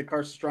was gonna say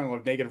Carson Strong will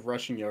have negative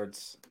rushing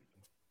yards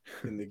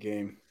in the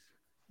game,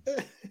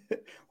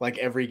 like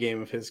every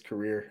game of his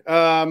career.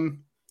 I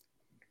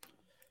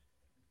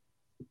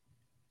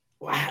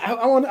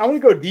want to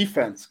go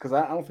defense because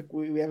I don't think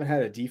we haven't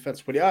had a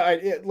defense. But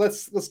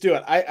let's do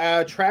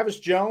it. Travis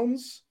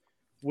Jones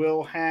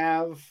will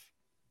have.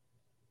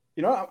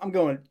 I'm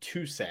going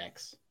 2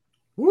 sacks.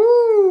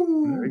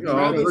 Woo! There you go.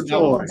 Travis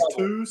Jones,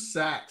 2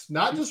 sacks,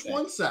 not just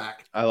 1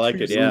 sack. I like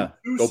it. Yeah,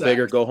 go big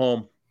or go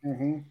home.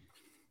 Mm-hmm.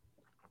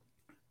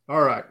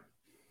 All right.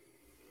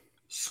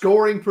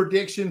 Scoring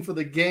prediction for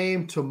the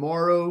game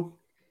tomorrow.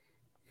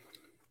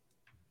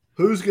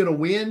 Who's going to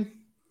win?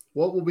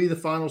 What will be the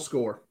final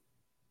score?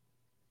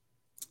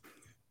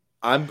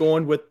 I'm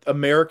going with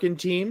American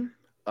team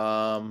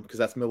because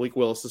that's Malik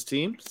Willis's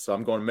team. So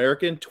I'm going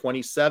American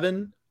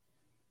 27,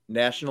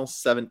 National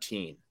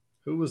 17.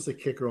 Who was the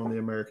kicker on the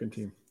American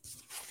team?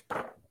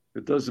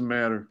 It doesn't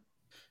matter.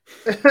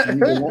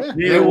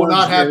 They will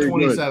not have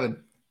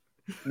 27.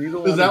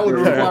 Because that would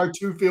require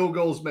 2 field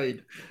goals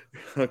made.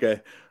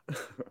 Okay.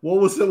 What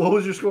was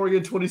your score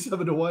again?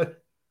 27 to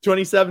what?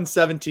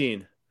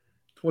 27-17.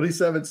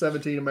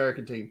 27-17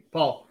 American team.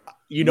 Paul.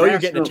 You're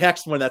getting a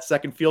text when that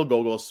second field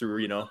goal goes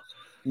through,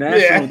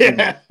 National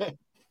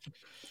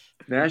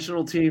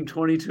team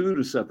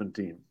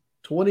 22-17.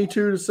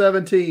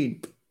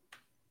 22-17.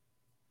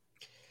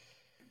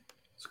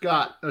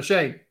 Scott,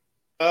 Shane.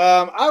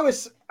 I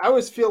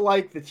always feel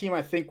like the team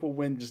I think will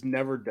win just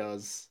never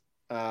does.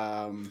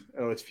 It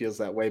always feels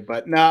that way.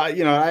 But now,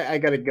 I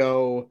got to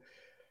go.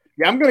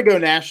 Yeah, I'm going to go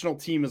national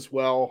team as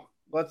well.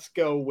 Let's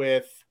go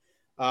with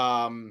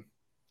 21-7.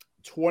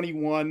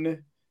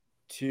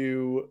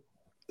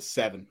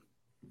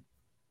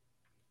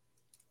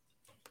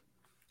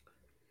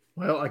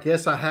 Well, I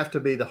guess I have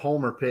to be the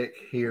homer pick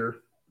here,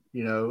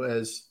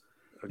 as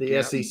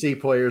the SEC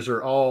players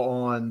are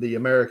all on the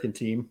American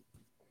team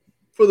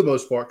for the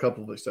most part, a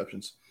couple of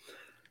exceptions.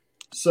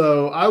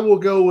 So I will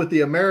go with the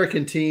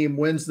American team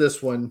wins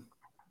this one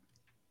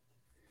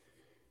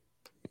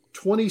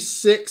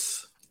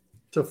 26-14.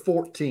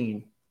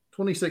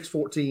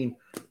 26-14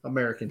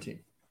 American team.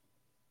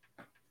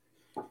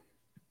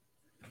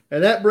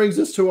 And that brings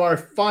us to our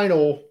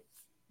final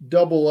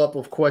double up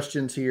of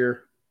questions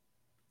here.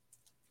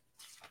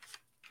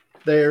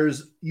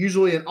 There's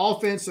usually an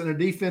offense and a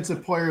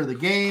defensive player of the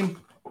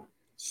game.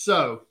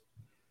 So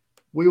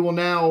we will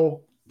now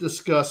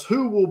discuss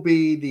who will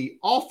be the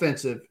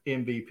offensive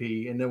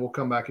MVP, and then we'll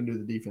come back and do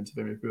the defensive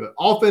MVP. But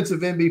offensive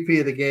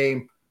MVP of the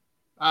game.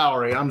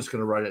 I'm just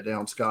going to write it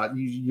down, Scott.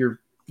 You're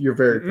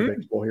very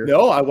predictable here.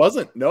 No, I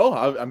wasn't. No,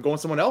 I'm going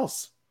someone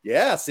else.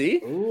 Yeah, see?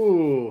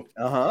 Ooh.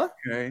 Uh-huh.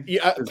 Okay.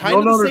 Yeah, kind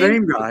of Notre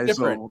Dame guys.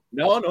 Different. So.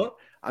 No.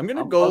 I'm going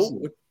to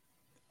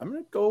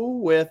go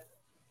with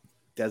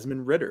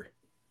Desmond Ridder.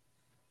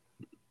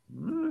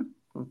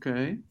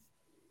 Okay.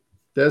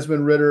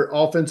 Desmond Ridder,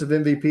 offensive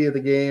MVP of the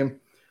game.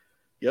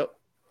 Yep.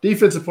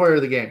 Defensive player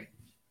of the game.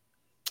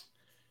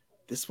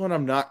 This one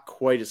I'm not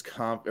quite as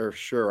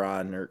sure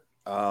on.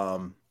 I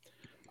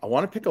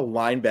want to pick a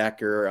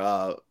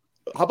linebacker.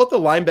 How about the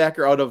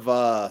linebacker out of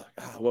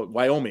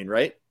Wyoming,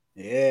 right?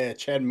 Yeah,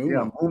 Chad Muma.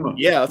 Yeah, Muma.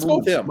 Yeah, let's go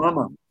with him.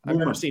 Muma. I've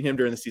never seen him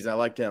during the season. I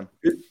liked him.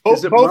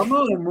 Is it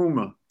Muma or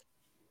Muma?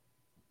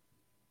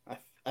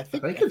 I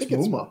think it's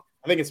Muma.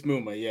 I think it's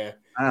Muma, yeah.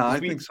 I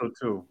think so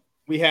too.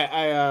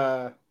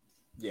 Yeah,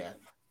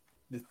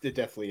 it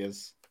definitely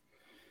is.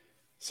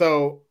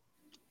 So,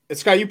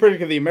 Scott, you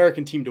predicted the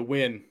American team to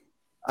win.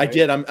 Right? I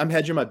did. I'm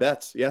hedging my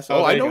bets. Yes.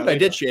 Oh, I know what I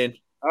did, Shane.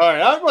 All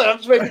right, I'm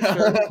just making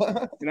sure.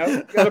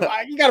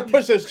 You got to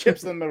push those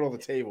chips in the middle of the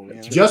table. You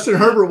know? Justin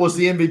Herbert was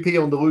the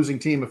MVP on the losing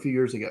team a few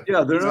years ago.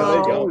 Yeah,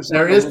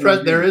 there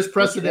is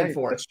precedent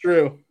for it. That's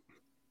true.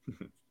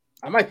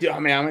 I might do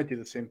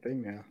the same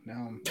thing now.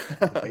 Now I'm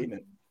debating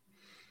it.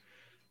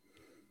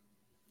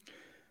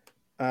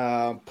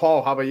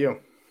 Paul, how about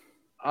you?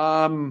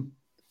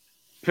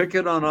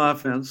 Pickett on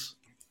offense.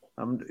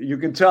 You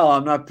can tell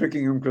I'm not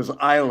picking him because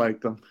I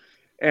like them,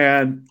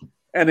 and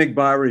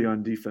Enigbari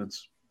on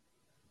defense.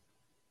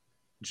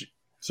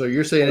 So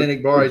you're saying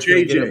Enigbari is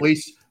going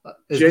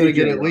to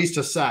get at least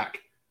a sack,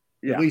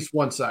 at least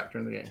one sack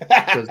during the game,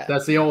 because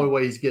that's the only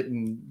way he's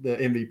getting the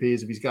MVP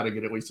is if he's got to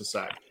get at least a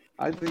sack.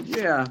 I think,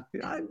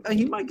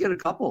 he might get a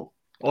couple.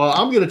 Well,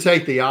 I'm going to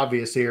take the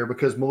obvious here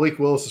because Malik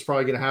Willis is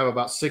probably going to have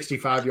about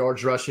 65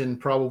 yards rushing,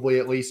 probably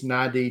at least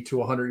 90 to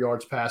 100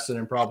 yards passing,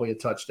 and probably a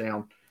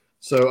touchdown.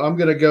 So I'm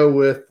going to go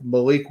with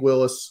Malik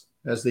Willis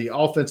as the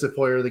offensive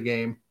player of the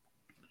game.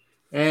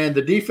 And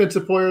the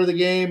defensive player of the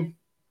game,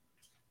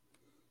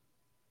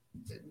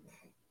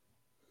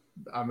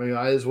 I mean,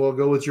 I as well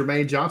go with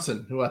Jermaine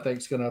Johnson, who I think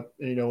is going to,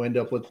 end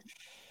up with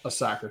a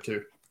sack or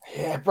two.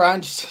 Yeah,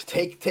 Brian, just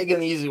take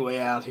an easy way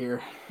out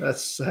here.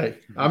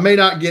 I may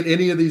not get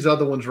any of these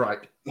other ones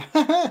right.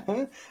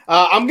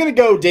 I'm going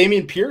to go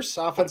Dameon Pierce,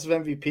 offensive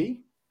MVP.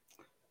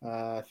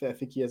 I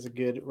think he has a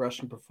good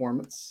rushing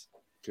performance.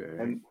 Okay.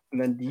 And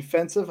then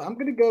defensive, I'm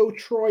going to go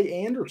Troy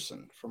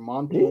Anderson from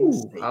Montana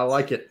State. I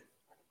like it.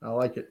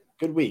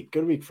 Good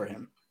week for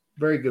him.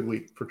 Very good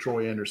week for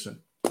Troy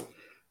Anderson.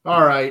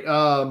 All right.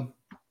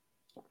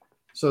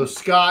 So,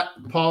 Scott,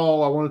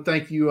 Paul, I want to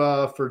thank you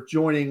for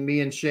joining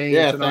me and Shane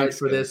tonight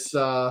for this.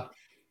 Paul's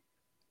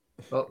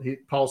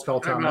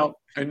called timeout.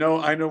 I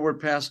know we're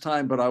past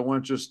time, but I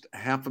want just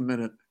half a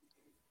minute.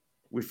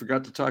 We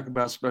forgot to talk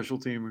about special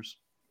teamers.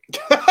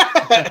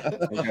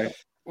 Okay.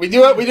 We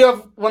do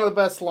have one of the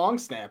best long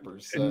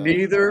snappers.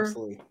 Neither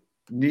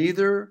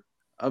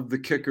of the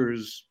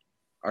kickers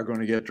are going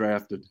to get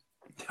drafted.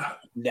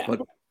 No.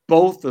 But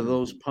both of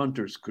those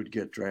punters could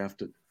get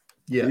drafted.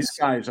 Yes. These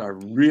guys are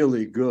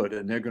really good,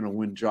 and they're going to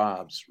win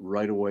jobs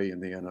right away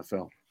in the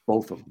NFL.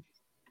 Both of them.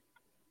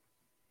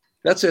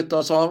 That's it.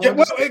 That's all I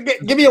want.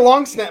 Give me a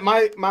long snap.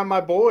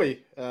 My boy.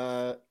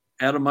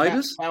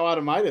 Adamitis? How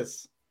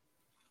Adamitis?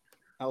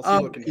 How's he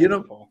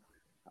looking? Paul?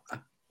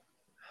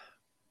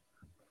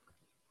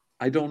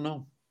 I don't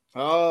know.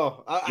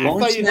 Oh, I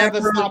thought you'd have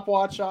the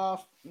stopwatch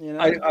off.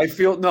 I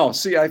feel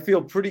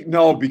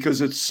because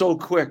it's so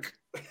quick.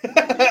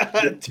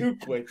 Too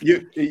quick.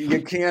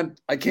 You can't.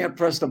 I can't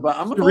press the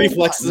button. The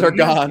reflexes are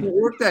gone. Don't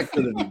work that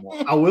good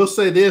anymore. I will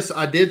say this: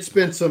 I did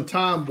spend some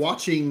time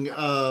watching.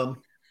 Let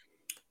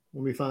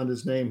me find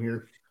his name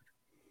here.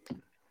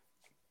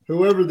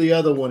 Whoever the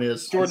other one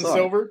is, Jordan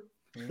Silver.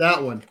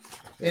 That one.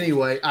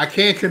 Anyway, I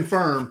can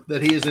confirm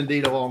that he is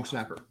indeed a long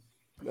snapper.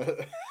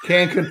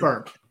 Can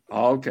confirm.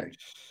 Okay,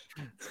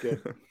 that's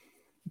good.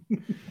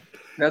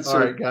 That's all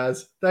right,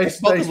 guys. Thanks.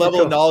 About the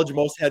level of knowledge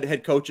most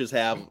head coaches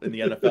have in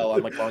the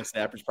NFL on long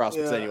snappers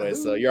prospects, anyway.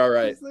 So you're all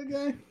right.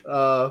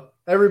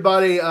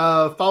 Everybody,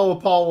 follow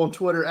Paul on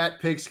Twitter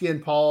at Pigskin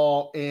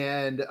Paul,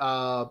 and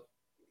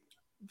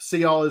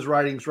see all his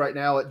writings right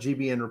now at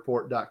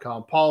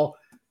gbnreport.com. Paul,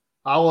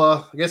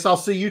 I guess I'll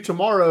see you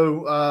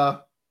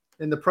tomorrow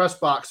in the press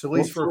box, at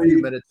least for a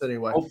few minutes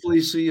anyway. Hopefully,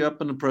 see you up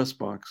in the press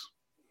box.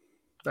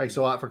 Thanks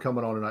a lot for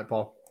coming on tonight,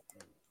 Paul.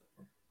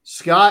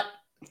 Scott,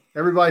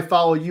 everybody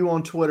follow you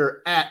on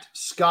Twitter at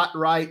Scott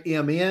Wright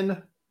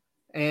MN,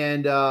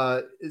 and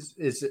is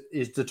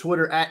the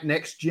Twitter at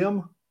Next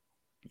Gym?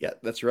 Yeah,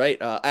 that's right.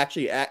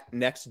 Actually, at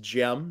Next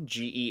Gem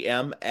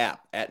GEM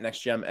app at Next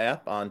Gem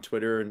app on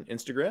Twitter and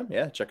Instagram.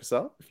 Yeah, check us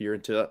out if you're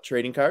into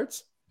trading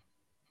cards.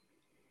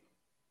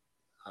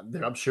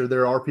 I'm sure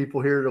there are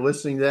people here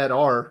listening that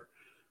are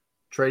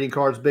trading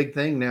cards. Big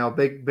thing now.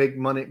 Big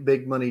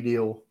money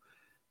deal.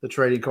 The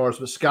trading cards.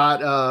 But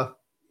Scott,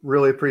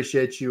 really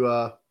appreciate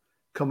you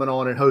coming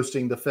on and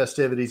hosting the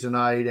festivities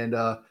tonight. And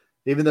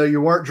even though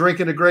you weren't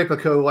drinking a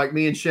Grapico like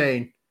me and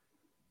Shane,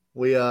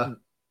 we do.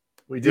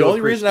 The only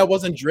reason I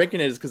wasn't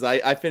drinking it is because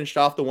I finished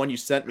off the one you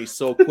sent me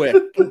so quick.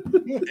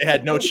 It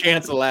had no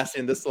chance of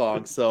lasting this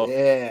long. So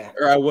yeah,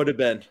 or I would have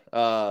been.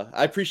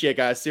 I appreciate it,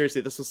 guys.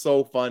 Seriously, this was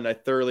so fun. I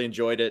thoroughly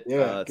enjoyed it.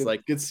 Yeah, it's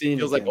like good seeing.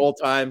 Feels like old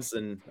times,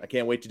 and I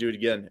can't wait to do it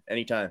again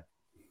anytime.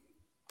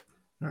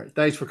 All right,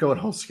 thanks for coming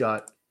on,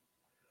 Scott.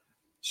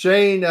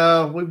 Shane,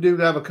 we do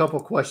have a couple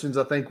questions.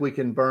 I think we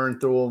can burn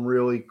through them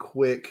really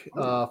quick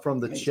from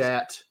the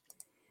chat.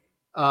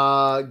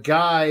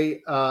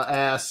 Guy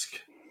asked,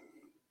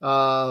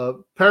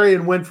 Perry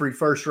and Winfrey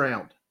first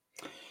round.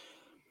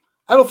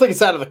 I don't think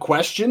it's out of the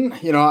question.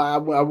 I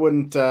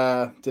wouldn't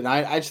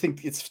deny. I just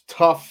think it's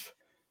tough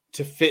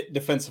to fit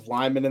defensive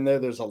linemen in there.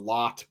 There's a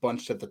lot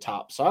bunched at the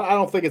top, so I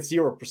don't think it's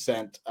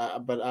 0%.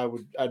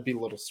 But I'd be a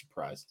little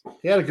surprised.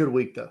 He had a good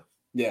week though.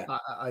 Yeah,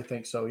 I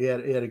think so. He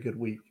had a good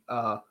week.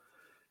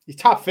 He's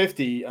top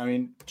 50. I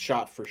mean,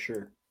 shot for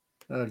sure.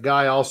 A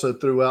guy also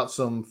threw out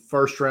some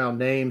first-round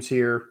names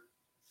here.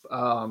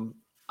 I'm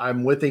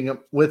with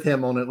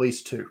him on at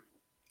least 2.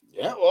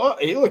 Yeah, well,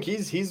 hey, look,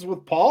 he's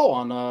with Paul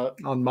on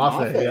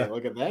Mafe. Yeah.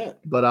 Look at that.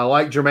 But I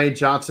like Jermaine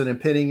Johnson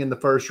and Penning in the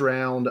first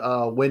round.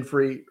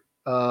 Winfrey,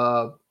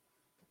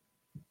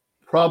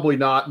 probably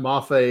not.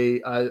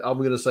 Mafe, I'm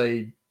going to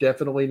say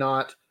definitely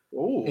not.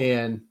 Ooh.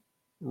 And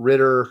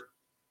Ritter,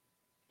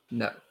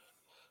 no.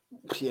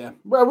 Yeah,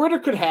 well, Ritter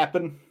could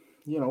happen.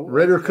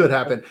 Ritter could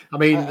happen. I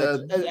mean,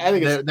 I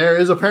think there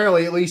is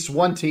apparently at least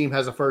one team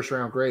has a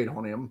first-round grade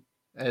on him,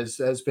 as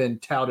has been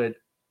touted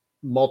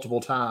multiple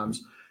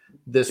times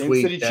this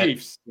week. City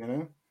Chiefs,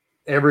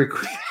 every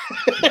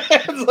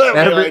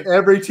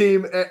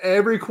team,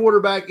 every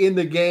quarterback in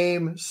the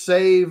game,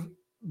 save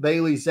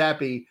Bailey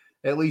Zappi,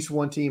 at least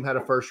one team had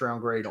a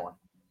first-round grade on.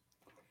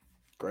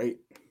 Great.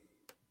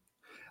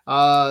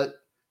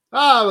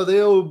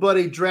 The old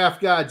buddy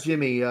draft guy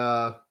Jimmy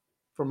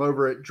from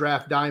over at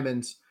Draft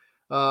Diamonds.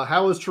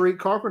 How was Tariq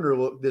Carpenter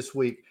look this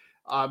week?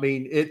 I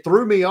mean, it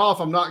threw me off.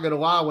 I'm not going to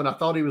lie. When I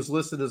thought he was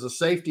listed as a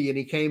safety and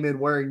he came in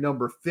wearing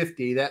number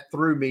 50, that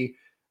threw me.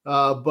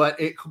 But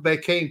it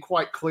became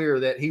quite clear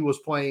that he was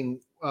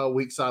playing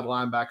weak side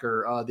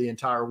linebacker the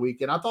entire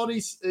week, and I thought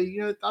he's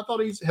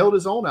held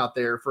his own out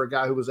there for a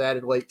guy who was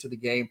added late to the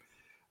game.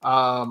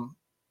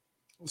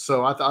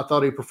 So I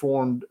thought he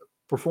performed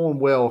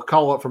well.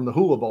 Call up from the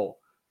Hula Bowl,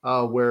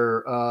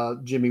 where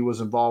Jimmy was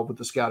involved with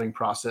the scouting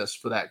process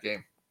for that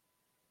game.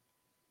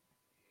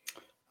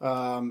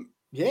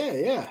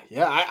 Yeah.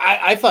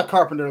 I thought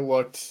Carpenter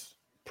looked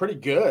pretty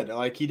good.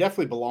 Like, he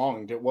definitely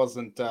belonged. It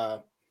wasn't, I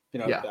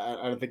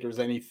don't think there was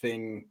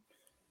anything.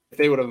 If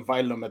they would have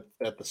invited him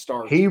at the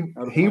start, he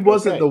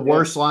wasn't the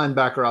worst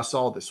linebacker I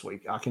saw this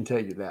week. I can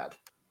tell you that.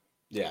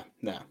 Yeah,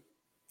 no,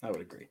 I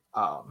would agree.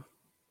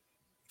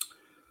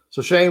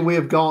 So Shane, we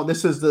have gone.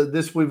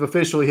 We've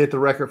officially hit the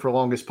record for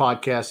longest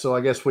podcast. So I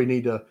guess we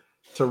need to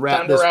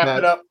wrap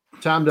it up.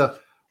 Time to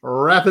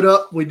wrap it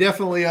up. We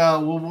definitely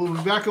we'll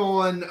be back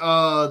on.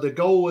 The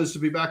goal is to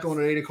be back on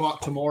at 8:00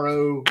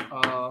 tomorrow.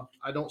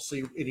 I don't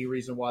see any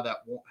reason why that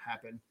won't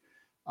happen.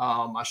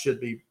 I should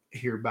be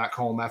here back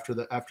home after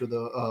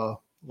the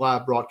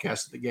live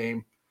broadcast of the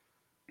game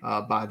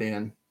by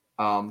then.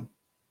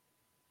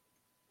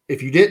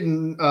 If you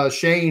didn't,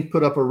 Shane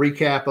put up a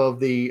recap of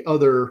the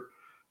other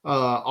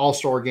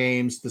All-Star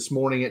games this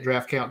morning at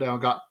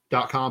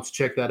draftcountdown.com. So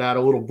check that out.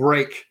 A little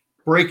break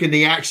in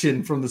the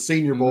action from the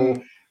Senior Bowl,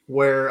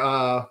 where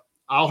I'll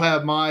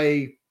have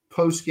my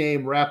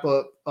post-game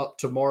wrap-up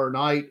tomorrow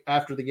night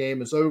after the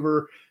game is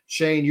over.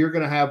 Shane, you're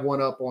going to have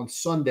one up on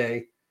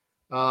Sunday,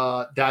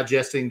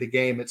 digesting the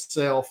game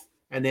itself.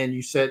 And then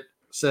you said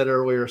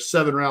earlier,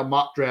 7-round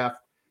mock draft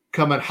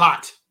coming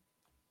hot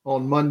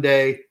on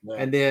Monday. Yeah.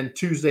 And then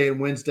Tuesday and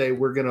Wednesday,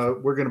 we're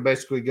gonna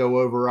basically go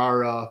over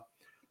our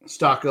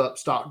stock up,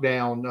 stock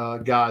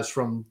down guys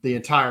from the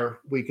entire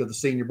week of the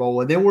Senior Bowl.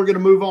 And then we're going to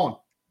move on.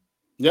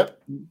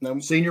 Yep.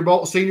 Senior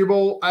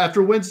Bowl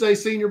after Wednesday,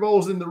 Senior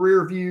Bowl's in the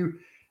rear view,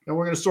 and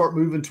we're going to start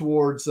moving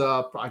towards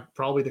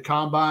probably the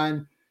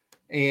combine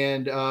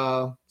and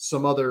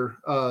some other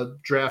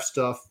draft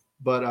stuff.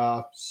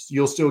 But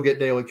you'll still get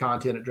daily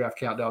content at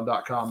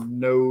draftcountdown.com,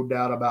 no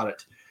doubt about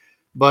it.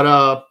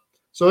 But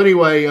so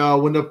anyway,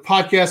 when the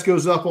podcast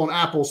goes up on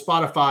Apple,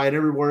 Spotify, and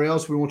everywhere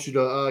else, we want you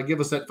to give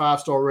us that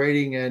 5-star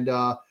rating and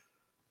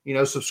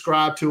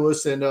subscribe to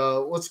us, and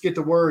let's get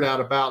the word out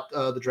about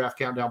the Draft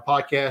Countdown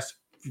podcast.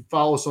 If you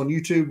follow us on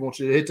YouTube, we want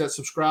you to hit that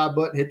subscribe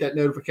button, hit that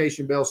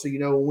notification bell so you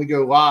know when we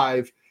go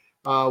live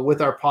with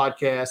our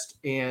podcast,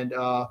 and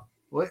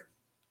like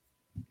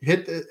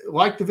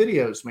the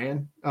videos,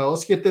 man.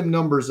 Let's get them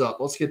numbers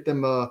up. Let's get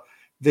them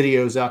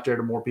videos out there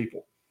to more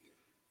people.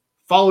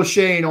 Follow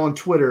Shane on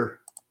Twitter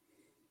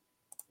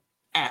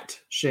at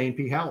Shane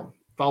P. Hallam.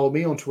 Follow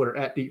me on Twitter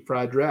at Deep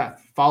Fried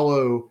Draft.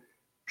 Follow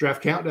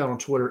Draft Countdown on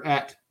Twitter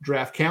at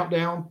Draft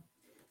Countdown.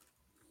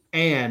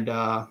 And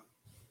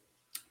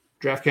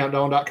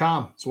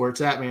draftcountdown.com. That's where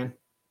it's at, man.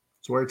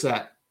 That's where it's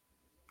at.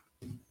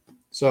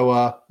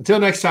 So until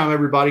next time,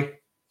 everybody.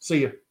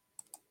 See you.